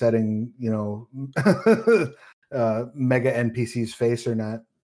in the setting, mega NPC's face or not.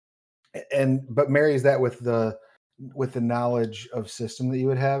 But marries that with the knowledge of system that you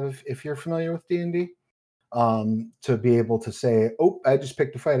would have if you're familiar with D&D, to be able to say, oh, I just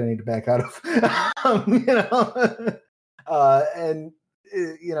picked a fight I need to back out of.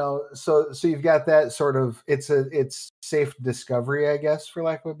 So you've got that sort of... it's safe discovery, I guess, for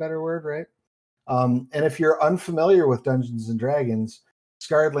lack of a better word, right? And if you're unfamiliar with Dungeons and Dragons,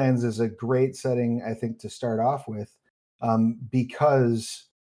 Scarred Lands is a great setting, I think, to start off with, because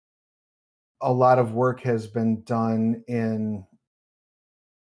a lot of work has been done in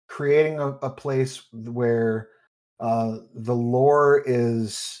creating a place where the lore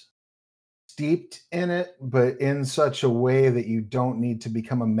is steeped in it, but in such a way that you don't need to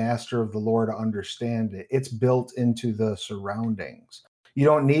become a master of the lore to understand it. It's built into the surroundings. You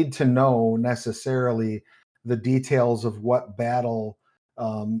don't need to know necessarily the details of what battle,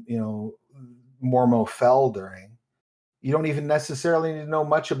 Mormo fell during. You don't even necessarily need to know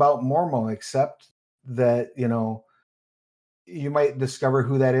much about Mormo, except that, you might discover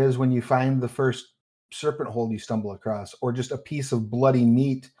who that is when you find the first serpent hold you stumble across, or just a piece of bloody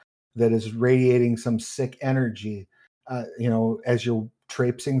meat that is radiating some sick energy, as you're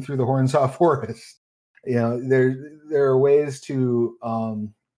traipsing through the Hornsaw Forest. There are ways to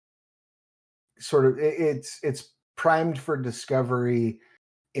it's primed for discovery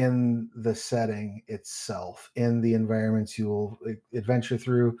in the setting itself, in the environments you will adventure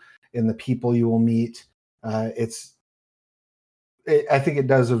through, in the people you will meet. I think it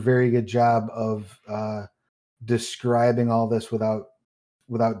does a very good job of describing all this without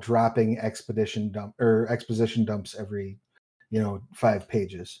dropping exposition dumps every 5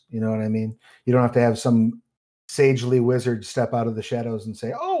 pages. You know what I mean? You don't have to have some sagely wizard step out of the shadows and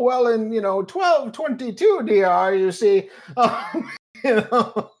say, "Oh, well, in 1222 DR, you see."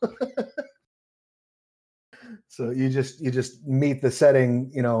 So you just meet the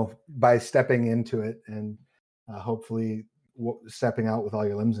setting, by stepping into it, and hopefully stepping out with all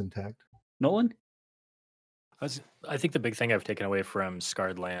your limbs intact. Nolan? I think the big thing I've taken away from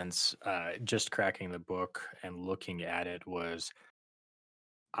Scarred Lands, just cracking the book and looking at it, was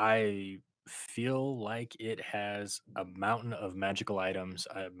I feel like it has a mountain of magical items,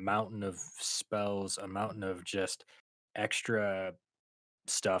 a mountain of spells, a mountain of just extra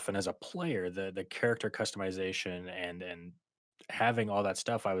stuff. And as a player, the character customization and having all that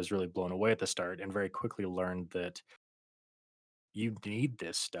stuff, I was really blown away at the start, and very quickly learned that you need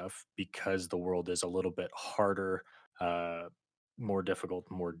this stuff because the world is a little bit harder, more difficult,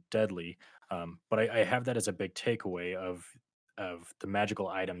 more deadly. But I have that as a big takeaway of the magical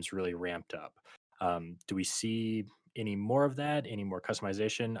items really ramped up. Do we see any more of that? Any more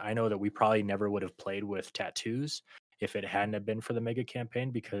customization? I know that we probably never would have played with tattoos if it hadn't have been for the mega campaign,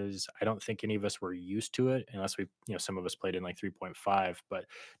 because I don't think any of us were used to it, unless some of us played in like 3.5. But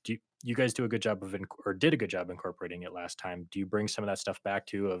do you guys do a good job did a good job incorporating it last time? Do you bring some of that stuff back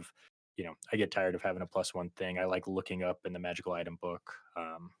too? Of, I get tired of having a +1 thing. I like looking up in the magical item book.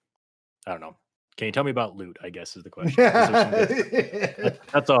 I don't know. Can you tell me about loot, I guess, is the question.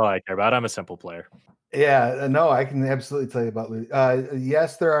 That's all I care about. I'm a simple player. Yeah, no, I can absolutely tell you about loot.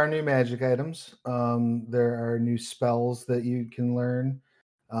 Yes, there are new magic items. There are new spells that you can learn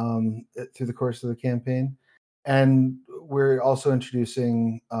through the course of the campaign. And we're also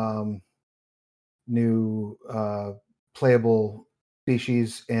introducing new playable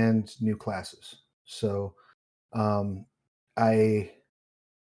species and new classes. So I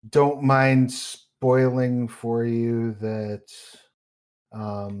don't mind spoiling for you that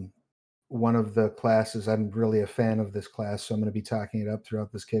one of the classes, I'm really a fan of this class, so I'm going to be talking it up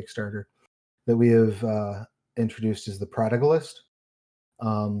throughout this Kickstarter, that we have introduced, is the Prodigalist,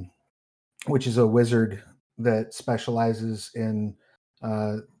 which is a wizard that specializes in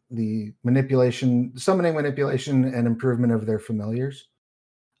the summoning manipulation and improvement of their familiars.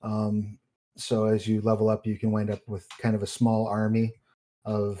 So as you level up, you can wind up with kind of a small army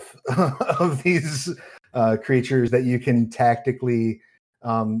of these creatures that you can tactically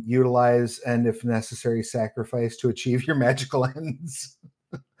utilize, and if necessary, sacrifice to achieve your magical ends.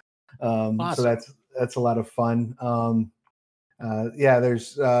 Awesome. So that's a lot of fun.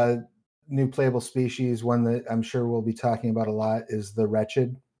 There's new playable species. One that I'm sure we'll be talking about a lot is the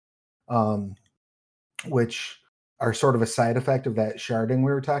Wretched, which are sort of a side effect of that sharding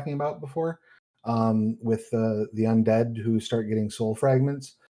we were talking about before, with the undead who start getting soul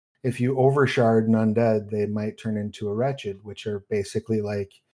fragments. If you overshard an undead, they might turn into a Wretched, which are basically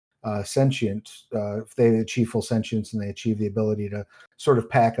like sentient. If they achieve full sentience, and they achieve the ability to sort of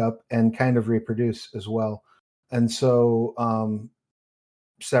pack up and kind of reproduce as well. And so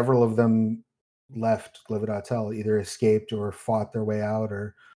several of them left Glividatel, either escaped or fought their way out,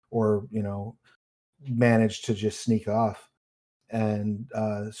 or managed to just sneak off. And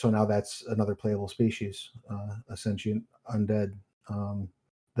so now that's another playable species, a sentient undead,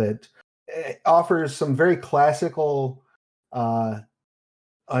 that offers some very classical undead,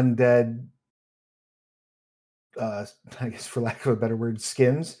 I guess for lack of a better word,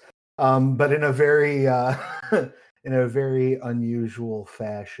 skins, but in a very unusual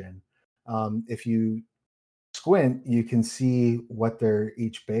fashion. If you squint, you can see what they're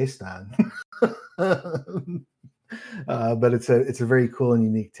each based on. But it's a very cool and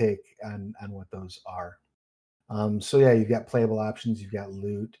unique take on what those are. So yeah, you've got playable options, you've got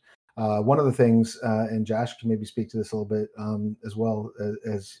loot. One of the things, and Josh can maybe speak to this a little bit as well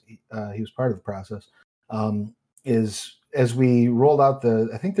as he was part of the process, is as we rolled out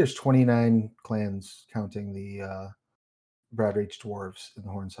I think there's 29 clans counting the Broadreach Dwarves in the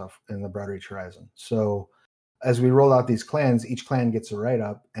Hornshuff and the Broadreach Horizon. So as we roll out these clans, each clan gets a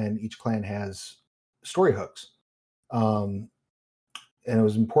write-up, and each clan has story hooks. And it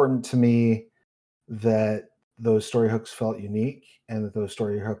was important to me that those story hooks felt unique, and that those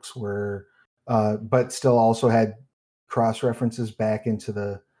story hooks were, but still also had cross references back into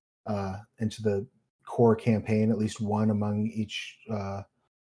the core campaign. At least one among each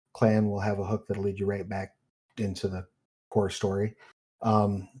clan will have a hook that'll lead you right back into the core story.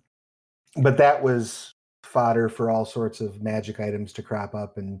 But that was fodder for all sorts of magic items to crop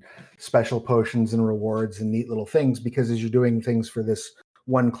up, and special potions and rewards and neat little things, because as you're doing things for this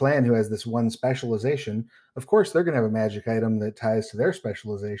one clan who has this one specialization, of course they're going to have a magic item that ties to their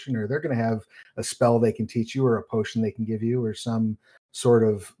specialization, or they're going to have a spell they can teach you, or a potion they can give you, or some sort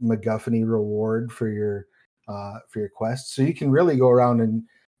of MacGuffin reward for your quest. So you can really go around and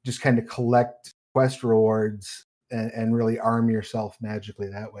just kind of collect quest rewards and really arm yourself magically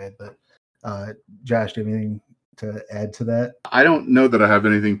that way. But Josh, do you have anything to add to that? I don't know that I have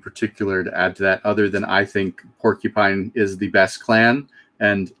anything particular to add to that, other than I think Porcupine is the best clan,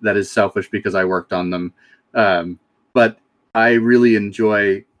 and that is selfish because I worked on them. But I really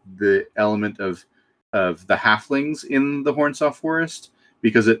enjoy the element of the halflings in the Hornshuff Forest,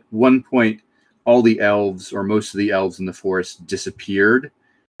 because at one point all the elves, or most of the elves in the forest, disappeared.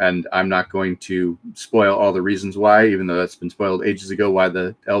 And I'm not going to spoil all the reasons why, even though that's been spoiled ages ago, why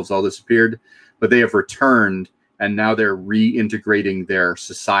the elves all disappeared. But they have returned, and now they're reintegrating their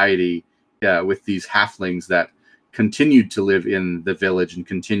society with these halflings that continued to live in the village and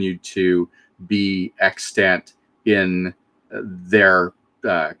continued to be extant in their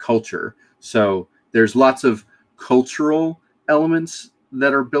culture. So there's lots of cultural elements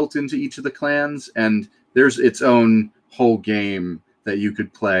that are built into each of the clans, and there's its own whole game that you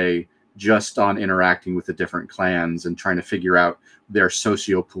could play just on interacting with the different clans and trying to figure out their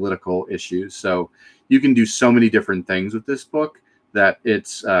socio-political issues. So you can do so many different things with this book that it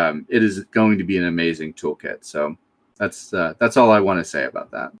is going to be an amazing toolkit. So that's all I want to say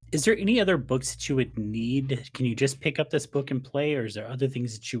about that. Is there any other books that you would need? Can you just pick up this book and play, or is there other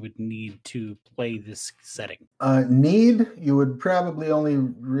things that you would need to play this setting? You would probably only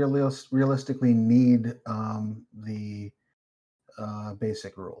realistically need the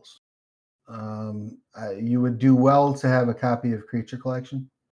basic rules. You would do well to have a copy of Creature Collection,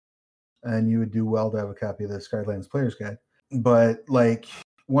 and you would do well to have a copy of the Scarlands Player's Guide. But like,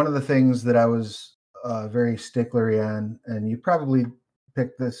 one of the things that I was very sticklery on, and you probably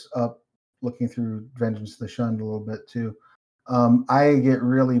picked this up looking through Vengeance of the Shunned a little bit too, I get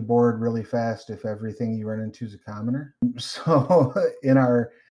really bored really fast if everything you run into is a commoner. So in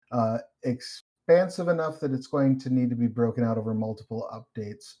our expansive enough that it's going to need to be broken out over multiple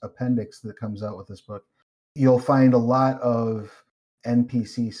updates appendix that comes out with this book, you'll find a lot of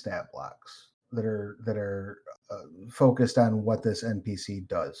NPC stat blocks that are focused on what this NPC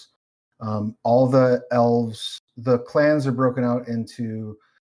does. All the elves, the clans are broken out into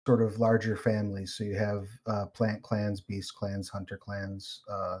sort of larger families. So you have plant clans, beast clans, hunter clans,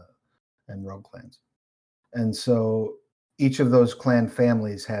 and rogue clans. And so each of those clan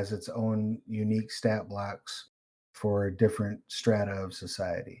families has its own unique stat blocks for different strata of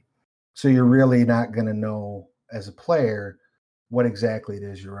society. So you're really not going to know as a player what exactly it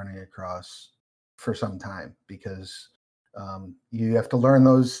is you're running across for some time, because you have to learn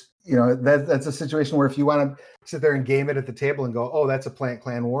those. You know, that's a situation where if you want to sit there and game it at the table and go, oh, that's a plant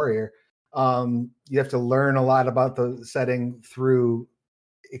clan warrior, you have to learn a lot about the setting through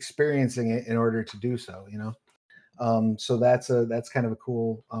experiencing it in order to do so, you know. So that's kind of a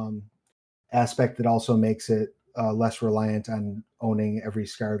cool aspect that also makes it less reliant on owning every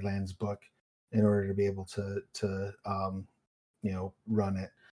Scarred Lands book in order to be able to run it.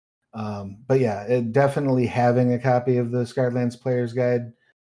 But yeah, definitely having a copy of the Scarred Lands Player's Guide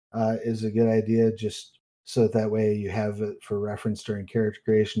is a good idea, just so that way you have it for reference during character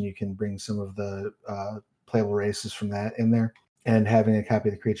creation. You can bring some of the playable races from that in there, and having a copy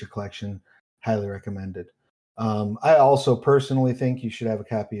of the Creature Collection, highly recommended. I also personally think you should have a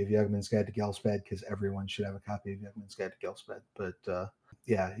copy of Yugman's Guide to Gelspad, because everyone should have a copy of Yugman's Guide to Gelspad. But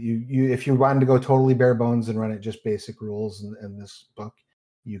yeah, you if you wanted to go totally bare bones and run it just basic rules in this book,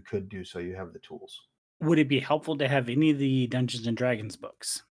 you could do so. You have the tools. Would it be helpful to have any of the Dungeons and Dragons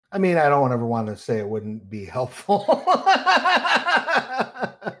books? I mean, I don't ever want to say it wouldn't be helpful,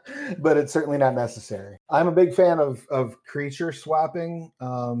 but it's certainly not necessary. I'm a big fan of creature swapping.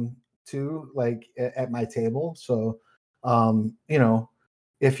 too, like at my table. So, you know,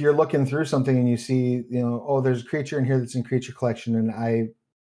 if you're looking through something and you see, you know, oh, there's a creature in here that's in creature collection, and I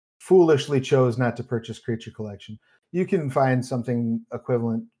foolishly chose not to purchase creature collection, you can find something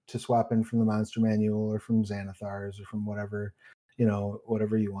equivalent to swap in from the monster manual or from Xanathar's or from whatever, you know,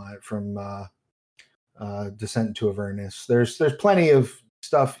 whatever you want from Descent into Avernus. There's plenty of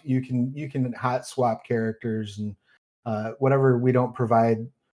stuff you can hot swap characters and whatever we don't provide.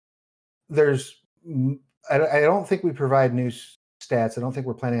 I don't think we provide new stats. I don't think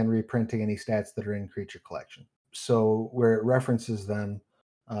we're planning on reprinting any stats that are in creature collection. So where it references them,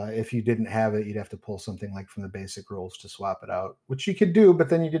 if you didn't have it, you'd have to pull something like from the basic rules to swap it out, which you could do, but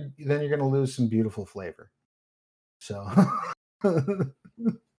then you're going to lose some beautiful flavor. So,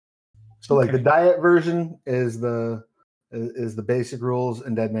 like the diet version is the basic rules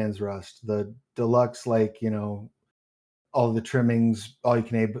and Dead Man's Rust. The deluxe, like, you know, all the trimmings, all you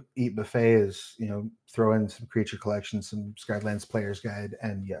can eat buffet is, you know, throw in some creature collection, some Scarlands Player's Guide,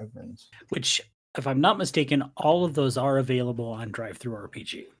 and Yugman's. Which, if I'm not mistaken, all of those are available on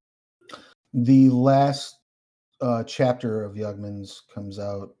DriveThruRPG. The last chapter of Yugman's comes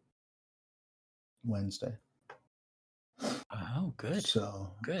out Wednesday. Oh, good.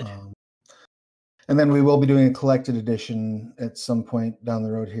 So good. And then we will be doing a collected edition at some point down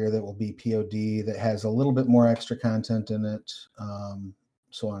the road here that will be POD, that has a little bit more extra content in it,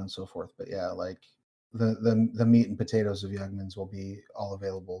 so on and so forth. But yeah, like the meat and potatoes of Yugman's will be all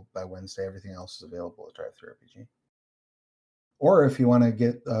available by Wednesday. Everything else is available at DriveThruRPG. Or if you want to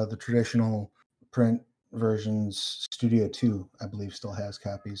get the traditional print versions, Studio 2, I believe, still has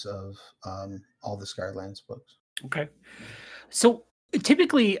copies of all the Scarlands books. Okay. So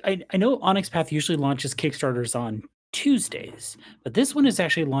typically, I know Onyx Path usually launches Kickstarters on Tuesdays, but this one is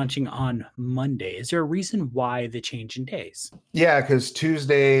actually launching on Monday. Is there a reason why the change in days? Yeah, because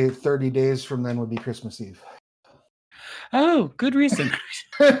Tuesday, 30 days from then, would be Christmas Eve. Oh, good reason.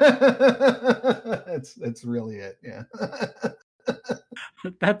 That's really it. Yeah.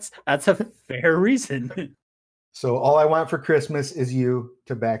 That's a fair reason. So all I want for Christmas is you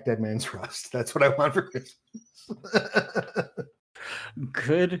to back Dead Man's Rust. That's what I want for Christmas.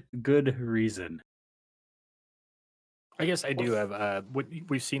 Good reason. I guess I do have.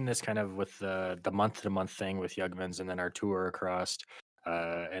 We've seen this kind of with the month-to-month thing with Yugman's, and then our tour across,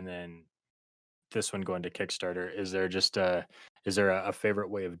 and then this one going to Kickstarter. Is there a favorite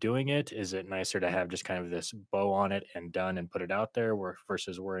way of doing it? Is it nicer to have just kind of this bow on it and done and put it out there,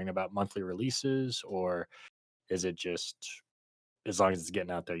 versus worrying about monthly releases, or is it just as long as it's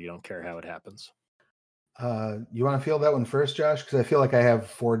getting out there, you don't care how it happens? You want to field that one first, Josh? Because I feel like I have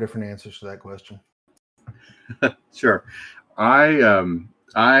 4 different answers to that question. Sure.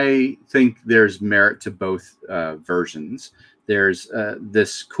 I think there's merit to both versions. There's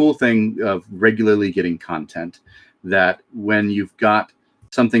this cool thing of regularly getting content that when you've got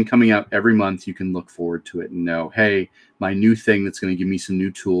something coming out every month, you can look forward to it and know, hey, my new thing that's going to give me some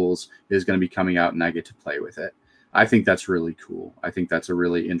new tools is going to be coming out and I get to play with it. I think that's really cool. I think that's a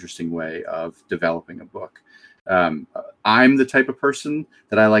really interesting way of developing a book. I'm the type of person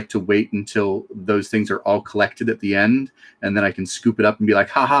that I like to wait until those things are all collected at the end, and then I can scoop it up and be like,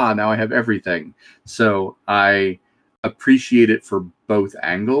 haha, now I have everything. So I appreciate it for both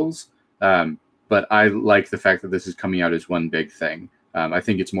angles, but I like the fact that this is coming out as one big thing. I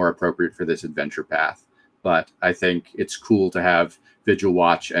think it's more appropriate for this adventure path, but I think it's cool to have Vigil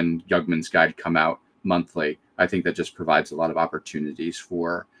Watch and Yugman's Guide come out monthly. I think that just provides a lot of opportunities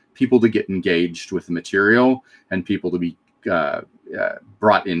for people to get engaged with the material and people to be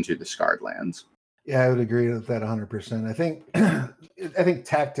brought into the Scarred Lands. Yeah, I would agree with that 100%. I think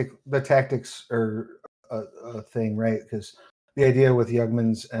the tactics are a thing, right? Because the idea with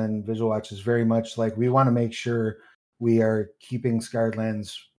Yugman's and Vigil Watch is very much like we want to make sure we are keeping Scarred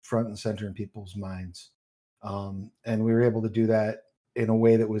Lands front and center in people's minds, and we were able to do that in a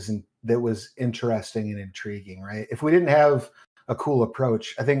way that was interesting and intriguing, right? If we didn't have a cool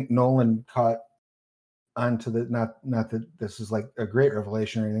approach, I think Nolan caught onto the not that this is like a great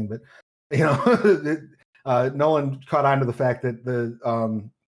revelation or anything, but you know, Nolan caught on to the fact that the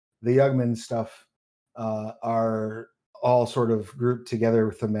Yugman stuff are all sort of grouped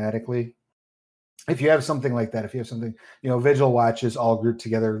together thematically. If you have something like that, if you have something, you know, Vigil Watch is all grouped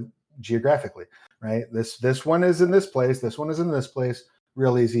together geographically, right? This one is in this place, this one is in this place,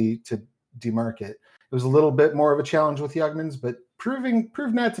 real easy to demarcate. It was a little bit more of a challenge with Yugman's, but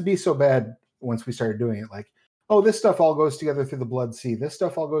proved not to be so bad once we started doing it. Like, oh, this stuff all goes together through the Blood Sea. This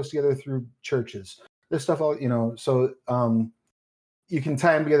stuff all goes together through churches. This stuff all, you know, so you can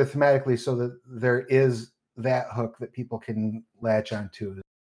tie them together thematically so that there is that hook that people can latch onto.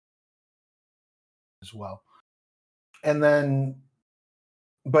 as well. And then,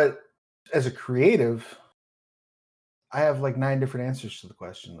 but as a creative, I have like 9 different answers to the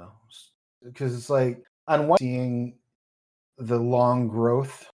question though, because it's like on one, seeing the long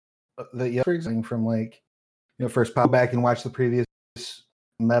growth that you have from like, first pop back and watch the previous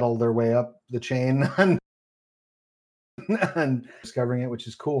metal their way up the chain and discovering it, which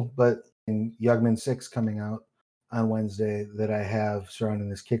is cool. But in Yugman 6 coming out on Wednesday that I have surrounding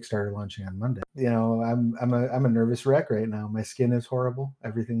this Kickstarter launching on Monday, I'm a nervous wreck right now. My skin is horrible.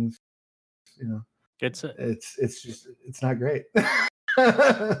 Everything's, it's not great.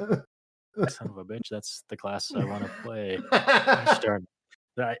 Son of a bitch, that's the class I want to play. Gosh darn.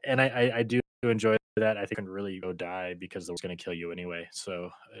 I do enjoy that. I think I can really go die because it's going to kill you anyway. So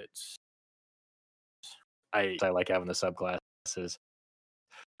I like having the subclasses.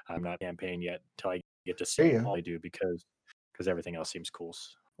 I'm not campaign yet until I get to see all I do because everything else seems cool.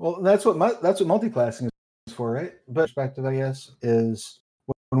 Well, that's what multiclassing is for, right? But perspective, I guess, is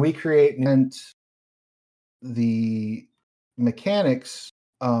when we create the mechanics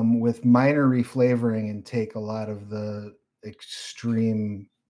with minor reflavoring and take a lot of the extreme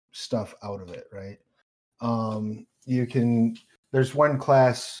stuff out of it, right? There's one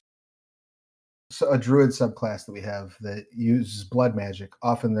class, a druid subclass that we have that uses blood magic,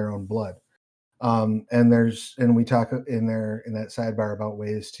 often their own blood. And we talk in that sidebar about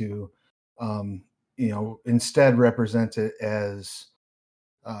ways to, instead represent it as,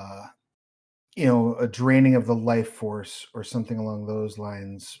 a draining of the life force or something along those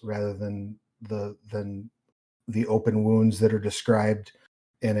lines, rather than the open wounds that are described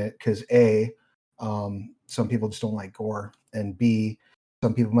in it. Because some people just don't like gore, and B,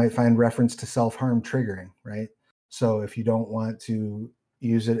 some people might find reference to self-harm triggering, right? So if you don't want to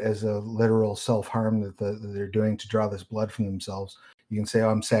use it as a literal self-harm that they're doing to draw this blood from themselves, you can say,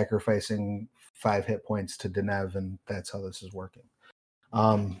 I'm sacrificing 5 hit points to Denev, and that's how this is working.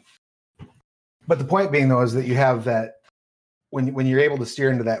 But the point being, though, is that you have that when you're able to steer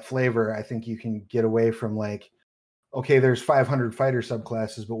into that flavor, I think you can get away from like, okay, there's 500 fighter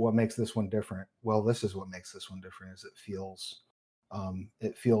subclasses, but what makes this one different? Well, this is what makes this one different, is it feels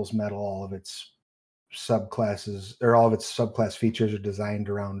metal. All of its subclasses, or all of its subclass features, are designed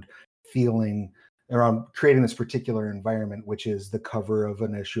around creating this particular environment, which is the cover of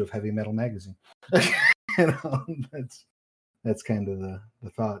an issue of Heavy Metal magazine. That's kind of the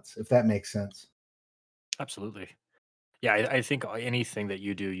thoughts, if that makes sense. Absolutely. Yeah, I think anything that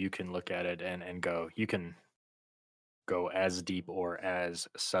you do, you can look at it and go, you can go as deep or as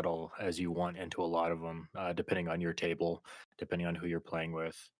subtle as you want into a lot of them, depending on your table, depending on who you're playing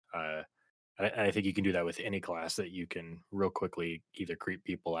with. I think you can do that with any class, that you can real quickly either creep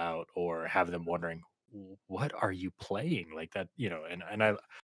people out or have them wondering, what are you playing like that? And I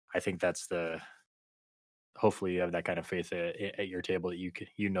think that's hopefully you have that kind of faith at your table, that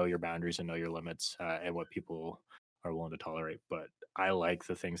you know your boundaries and know your limits, and what people are willing to tolerate. But I like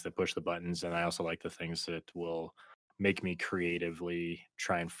the things that push the buttons, and I also like the things that will make me creatively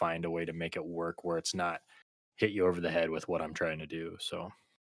try and find a way to make it work where it's not hit you over the head with what I'm trying to do. So.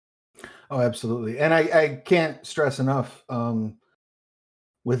 Oh, absolutely. And I can't stress enough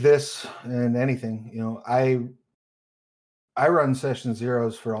with this and anything, I run session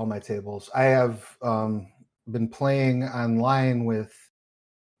zeros for all my tables. I have been playing online with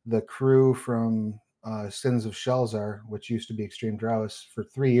the crew from Sins of Shelzar, which used to be Extreme Drowis, for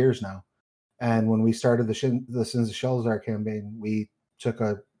 3 years now. And when we started the Sins of Shelzar campaign, we took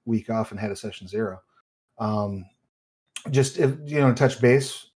a week off and had a session zero. Just touch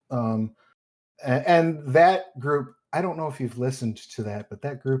base. And that group, I don't know if you've listened to that, but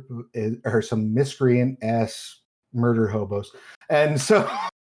that group are some miscreant ass murder hobos. And so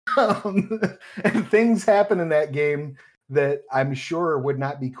and things happen in that game that I'm sure would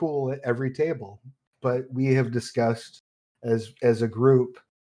not be cool at every table. But we have discussed as a group,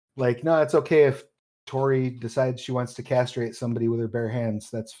 like, no, it's okay if Tori decides she wants to castrate somebody with her bare hands.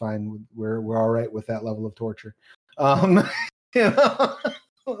 That's fine. We're all right with that level of torture. And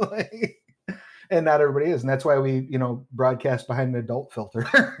not everybody is, and that's why we broadcast behind an adult filter.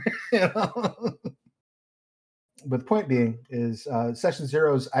 But the point being is, session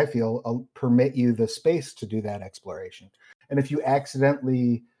zeros, I feel, permit you the space to do that exploration. And if you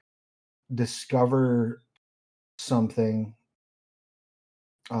accidentally discover something,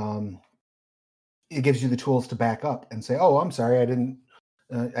 it gives you the tools to back up and say, oh, I'm sorry, I didn't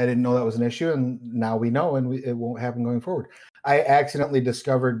know that was an issue, and now we know, and it won't happen going forward. I accidentally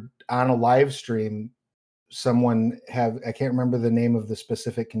discovered on a live stream I can't remember the name of the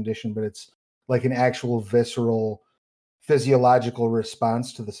specific condition, but it's like an actual visceral physiological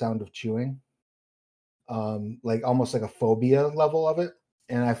response to the sound of chewing. like almost like a phobia level of it.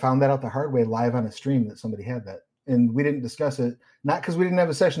 And I found that out the hard way live on a stream that somebody had that. And we didn't discuss it, not because we didn't have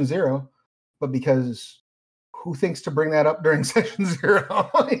a session 0, but because who thinks to bring that up during session 0?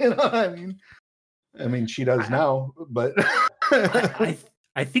 You know what I mean? I mean, she does now, but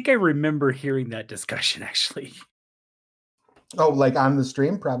I think I remember hearing that discussion actually. Oh, like on the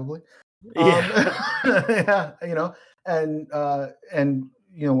stream, probably. Yeah. Yeah, you know, and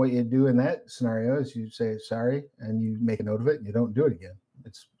you know what you do in that scenario is you say sorry and you make a note of it and you don't do it again.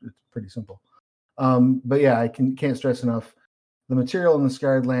 It's pretty simple. But yeah, I can't stress enough. The material in the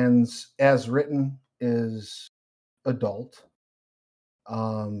Scarred Lands as written is adult,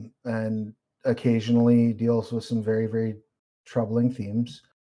 and occasionally deals with some very, very troubling themes.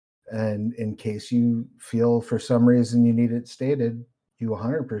 And in case you feel for some reason you need it stated, you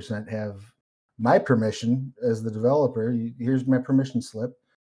 100% have my permission as the developer. Here's my permission slip.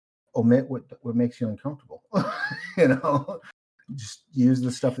 Omit what makes you uncomfortable. You know, just use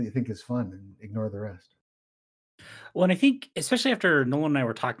the stuff that you think is fun and ignore the rest. Well, and I think especially after Nolan and I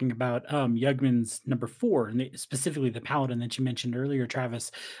were talking about Yugman's number 4, and specifically the Paladin that you mentioned earlier,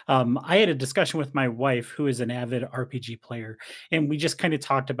 Travis, I had a discussion with my wife, who is an avid RPG player, and we just kind of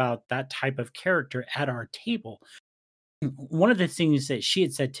talked about that type of character at our table. One of the things that she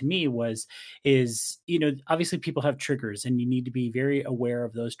had said to me is, you know, obviously people have triggers and you need to be very aware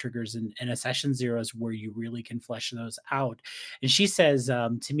of those triggers, and a session 0 is where you really can flesh those out. And she says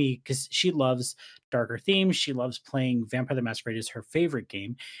to me, because she loves darker themes, she loves playing Vampire the Masquerade is her favorite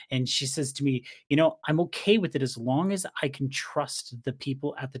game. And she says to me, you know, I'm okay with it as long as I can trust the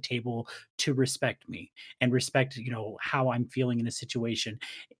people at the table to respect me and respect, you know, how I'm feeling in a situation.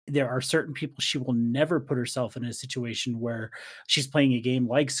 There are certain people she will never put herself in a situation where she's playing a game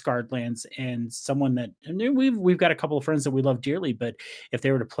like Scarred Lands and someone that, and we've got a couple of friends that we love dearly, but if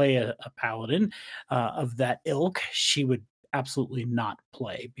they were to play a paladin of that ilk, she would absolutely not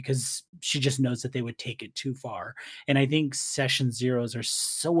play because she just knows that they would take it too far. And I think session 0s are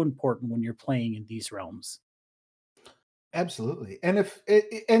so important when you're playing in these realms. Absolutely. And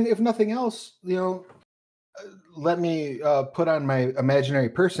if nothing else, you know, let me put on my imaginary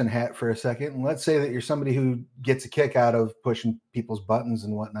person hat for a second. And let's say that you're somebody who gets a kick out of pushing people's buttons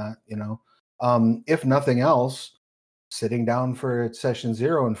and whatnot, you know. If nothing else, sitting down for session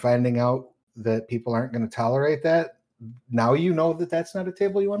 0 and finding out that people aren't going to tolerate that, now you know that that's not a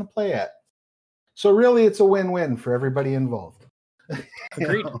table you want to play at. So really, it's a win-win for everybody involved.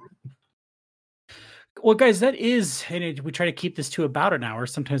 Agreed. You know? Well, guys, that is, and we try to keep this to about an hour.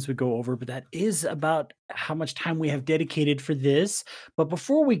 Sometimes we go over, but that is about how much time we have dedicated for this. But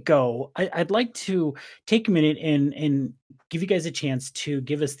before we go, I'd like to take a minute and give you guys a chance to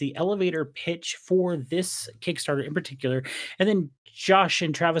give us the elevator pitch for this Kickstarter in particular. And then Josh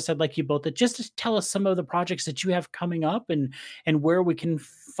and Travis, I'd like you both to just tell us some of the projects that you have coming up and where we can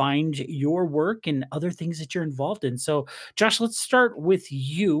find your work and other things that you're involved in. So, Josh, let's start with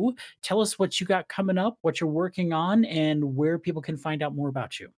you. Tell us what you got coming up, what you're working on, and where people can find out more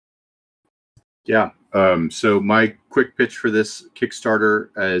about you. Yeah. So my quick pitch for this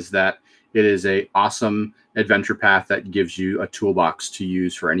Kickstarter is that it is a awesome adventure path that gives you a toolbox to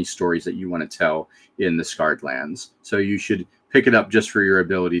use for any stories that you want to tell in the Scarred Lands. So you should pick it up just for your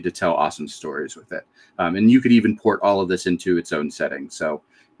ability to tell awesome stories with it. And you could even port all of this into its own setting. So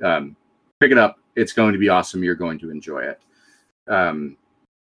pick it up. It's going to be awesome. You're going to enjoy it.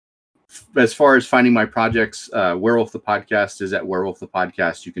 As far as finding my projects, Werewolf the Podcast is at Werewolf the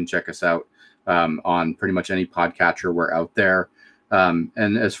Podcast. You can check us out on pretty much any podcatcher we're out there.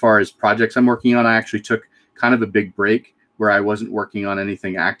 And as far as projects I'm working on, I actually took kind of a big break where I wasn't working on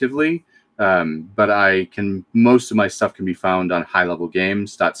anything actively. But most of my stuff can be found on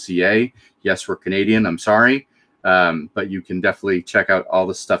highlevelgames.ca. Yes, we're Canadian. I'm sorry. But you can definitely check out all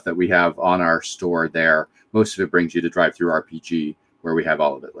the stuff that we have on our store there. Most of it brings you to DriveThruRPG, where we have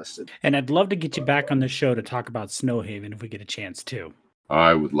all of it listed. And I'd love to get you back on the show to talk about Snowhaven if we get a chance too.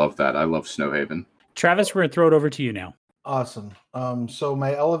 I would love that. I love Snowhaven. Travis, we're going to throw it over to you now. Awesome. So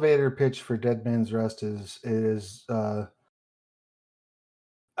my elevator pitch for Dead Man's Rust is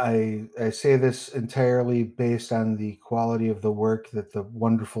I say this entirely based on the quality of the work that the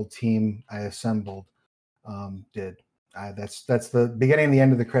wonderful team I assembled did. That's the beginning and the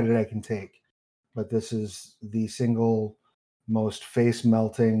end of the credit I can take. But this is the single most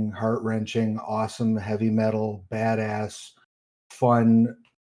face-melting, heart-wrenching, awesome, heavy metal, badass, fun,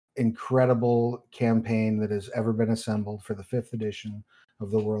 incredible campaign that has ever been assembled for the 5th edition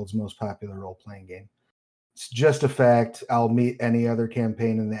of the world's most popular role-playing game. It's just a fact. I'll meet any other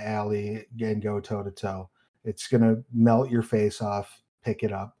campaign in the alley and go toe-to-toe. It's going to melt your face off. Pick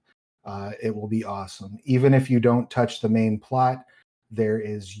it up. It will be awesome. Even if you don't touch the main plot, there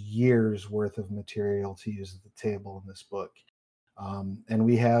is years worth of material to use at the table in this book. And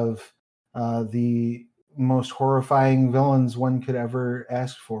we have the most horrifying villains one could ever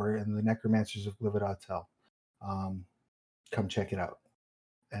ask for in the Necromancers of Glivid-Autel. Come check it out.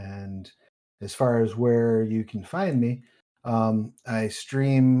 And as far as where you can find me, I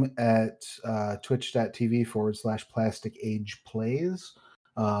stream at twitch.tv/Plastic Age Plays,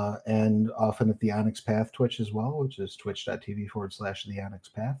 and often at the Onyx Path Twitch as well, which is twitch.tv/the Onyx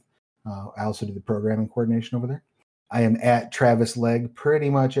Path. I also do the programming coordination over there. I am at Travis Legg pretty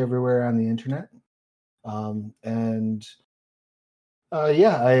much everywhere on the internet.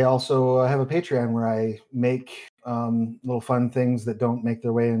 I also have a Patreon where I make little fun things that don't make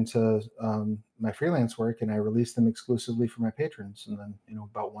their way into my freelance work, and I release them exclusively for my patrons. And then,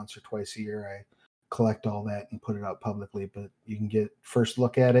 about once or twice a year, I collect all that and put it out publicly. But you can get first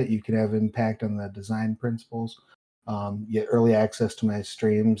look at it. You can have impact on the design principles. Get early access to my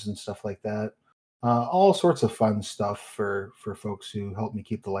streams and stuff like that. All sorts of fun stuff for folks who help me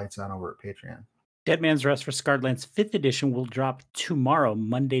keep the lights on over at Patreon. Dead Man's Rest for Scarred Lands 5th edition will drop tomorrow,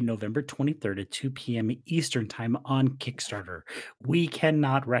 Monday, November 23rd at 2 p.m. Eastern Time on Kickstarter. We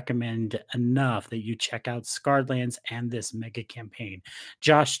cannot recommend enough that you check out Scarred Lands and this mega campaign.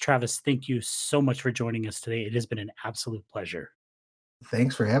 Josh, Travis, thank you so much for joining us today. It has been an absolute pleasure.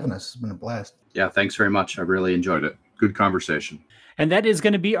 Thanks for having us. It's been a blast. Yeah, thanks very much. I really enjoyed it. Good conversation. And that is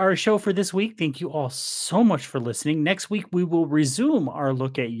going to be our show for this week. Thank you all so much for listening. Next week, we will resume our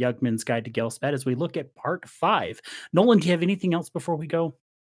look at Yugman's Guide to Ghelspad as we look at part 5. Nolan, do you have anything else before we go?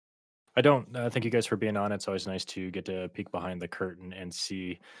 I don't. Thank you guys for being on. It's always nice to get to peek behind the curtain and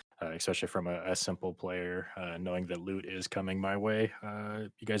see, especially from a simple player, knowing that loot is coming my way.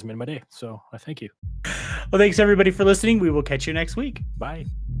 You guys made my day. So I thank you. Well, thanks everybody for listening. We will catch you next week. Bye.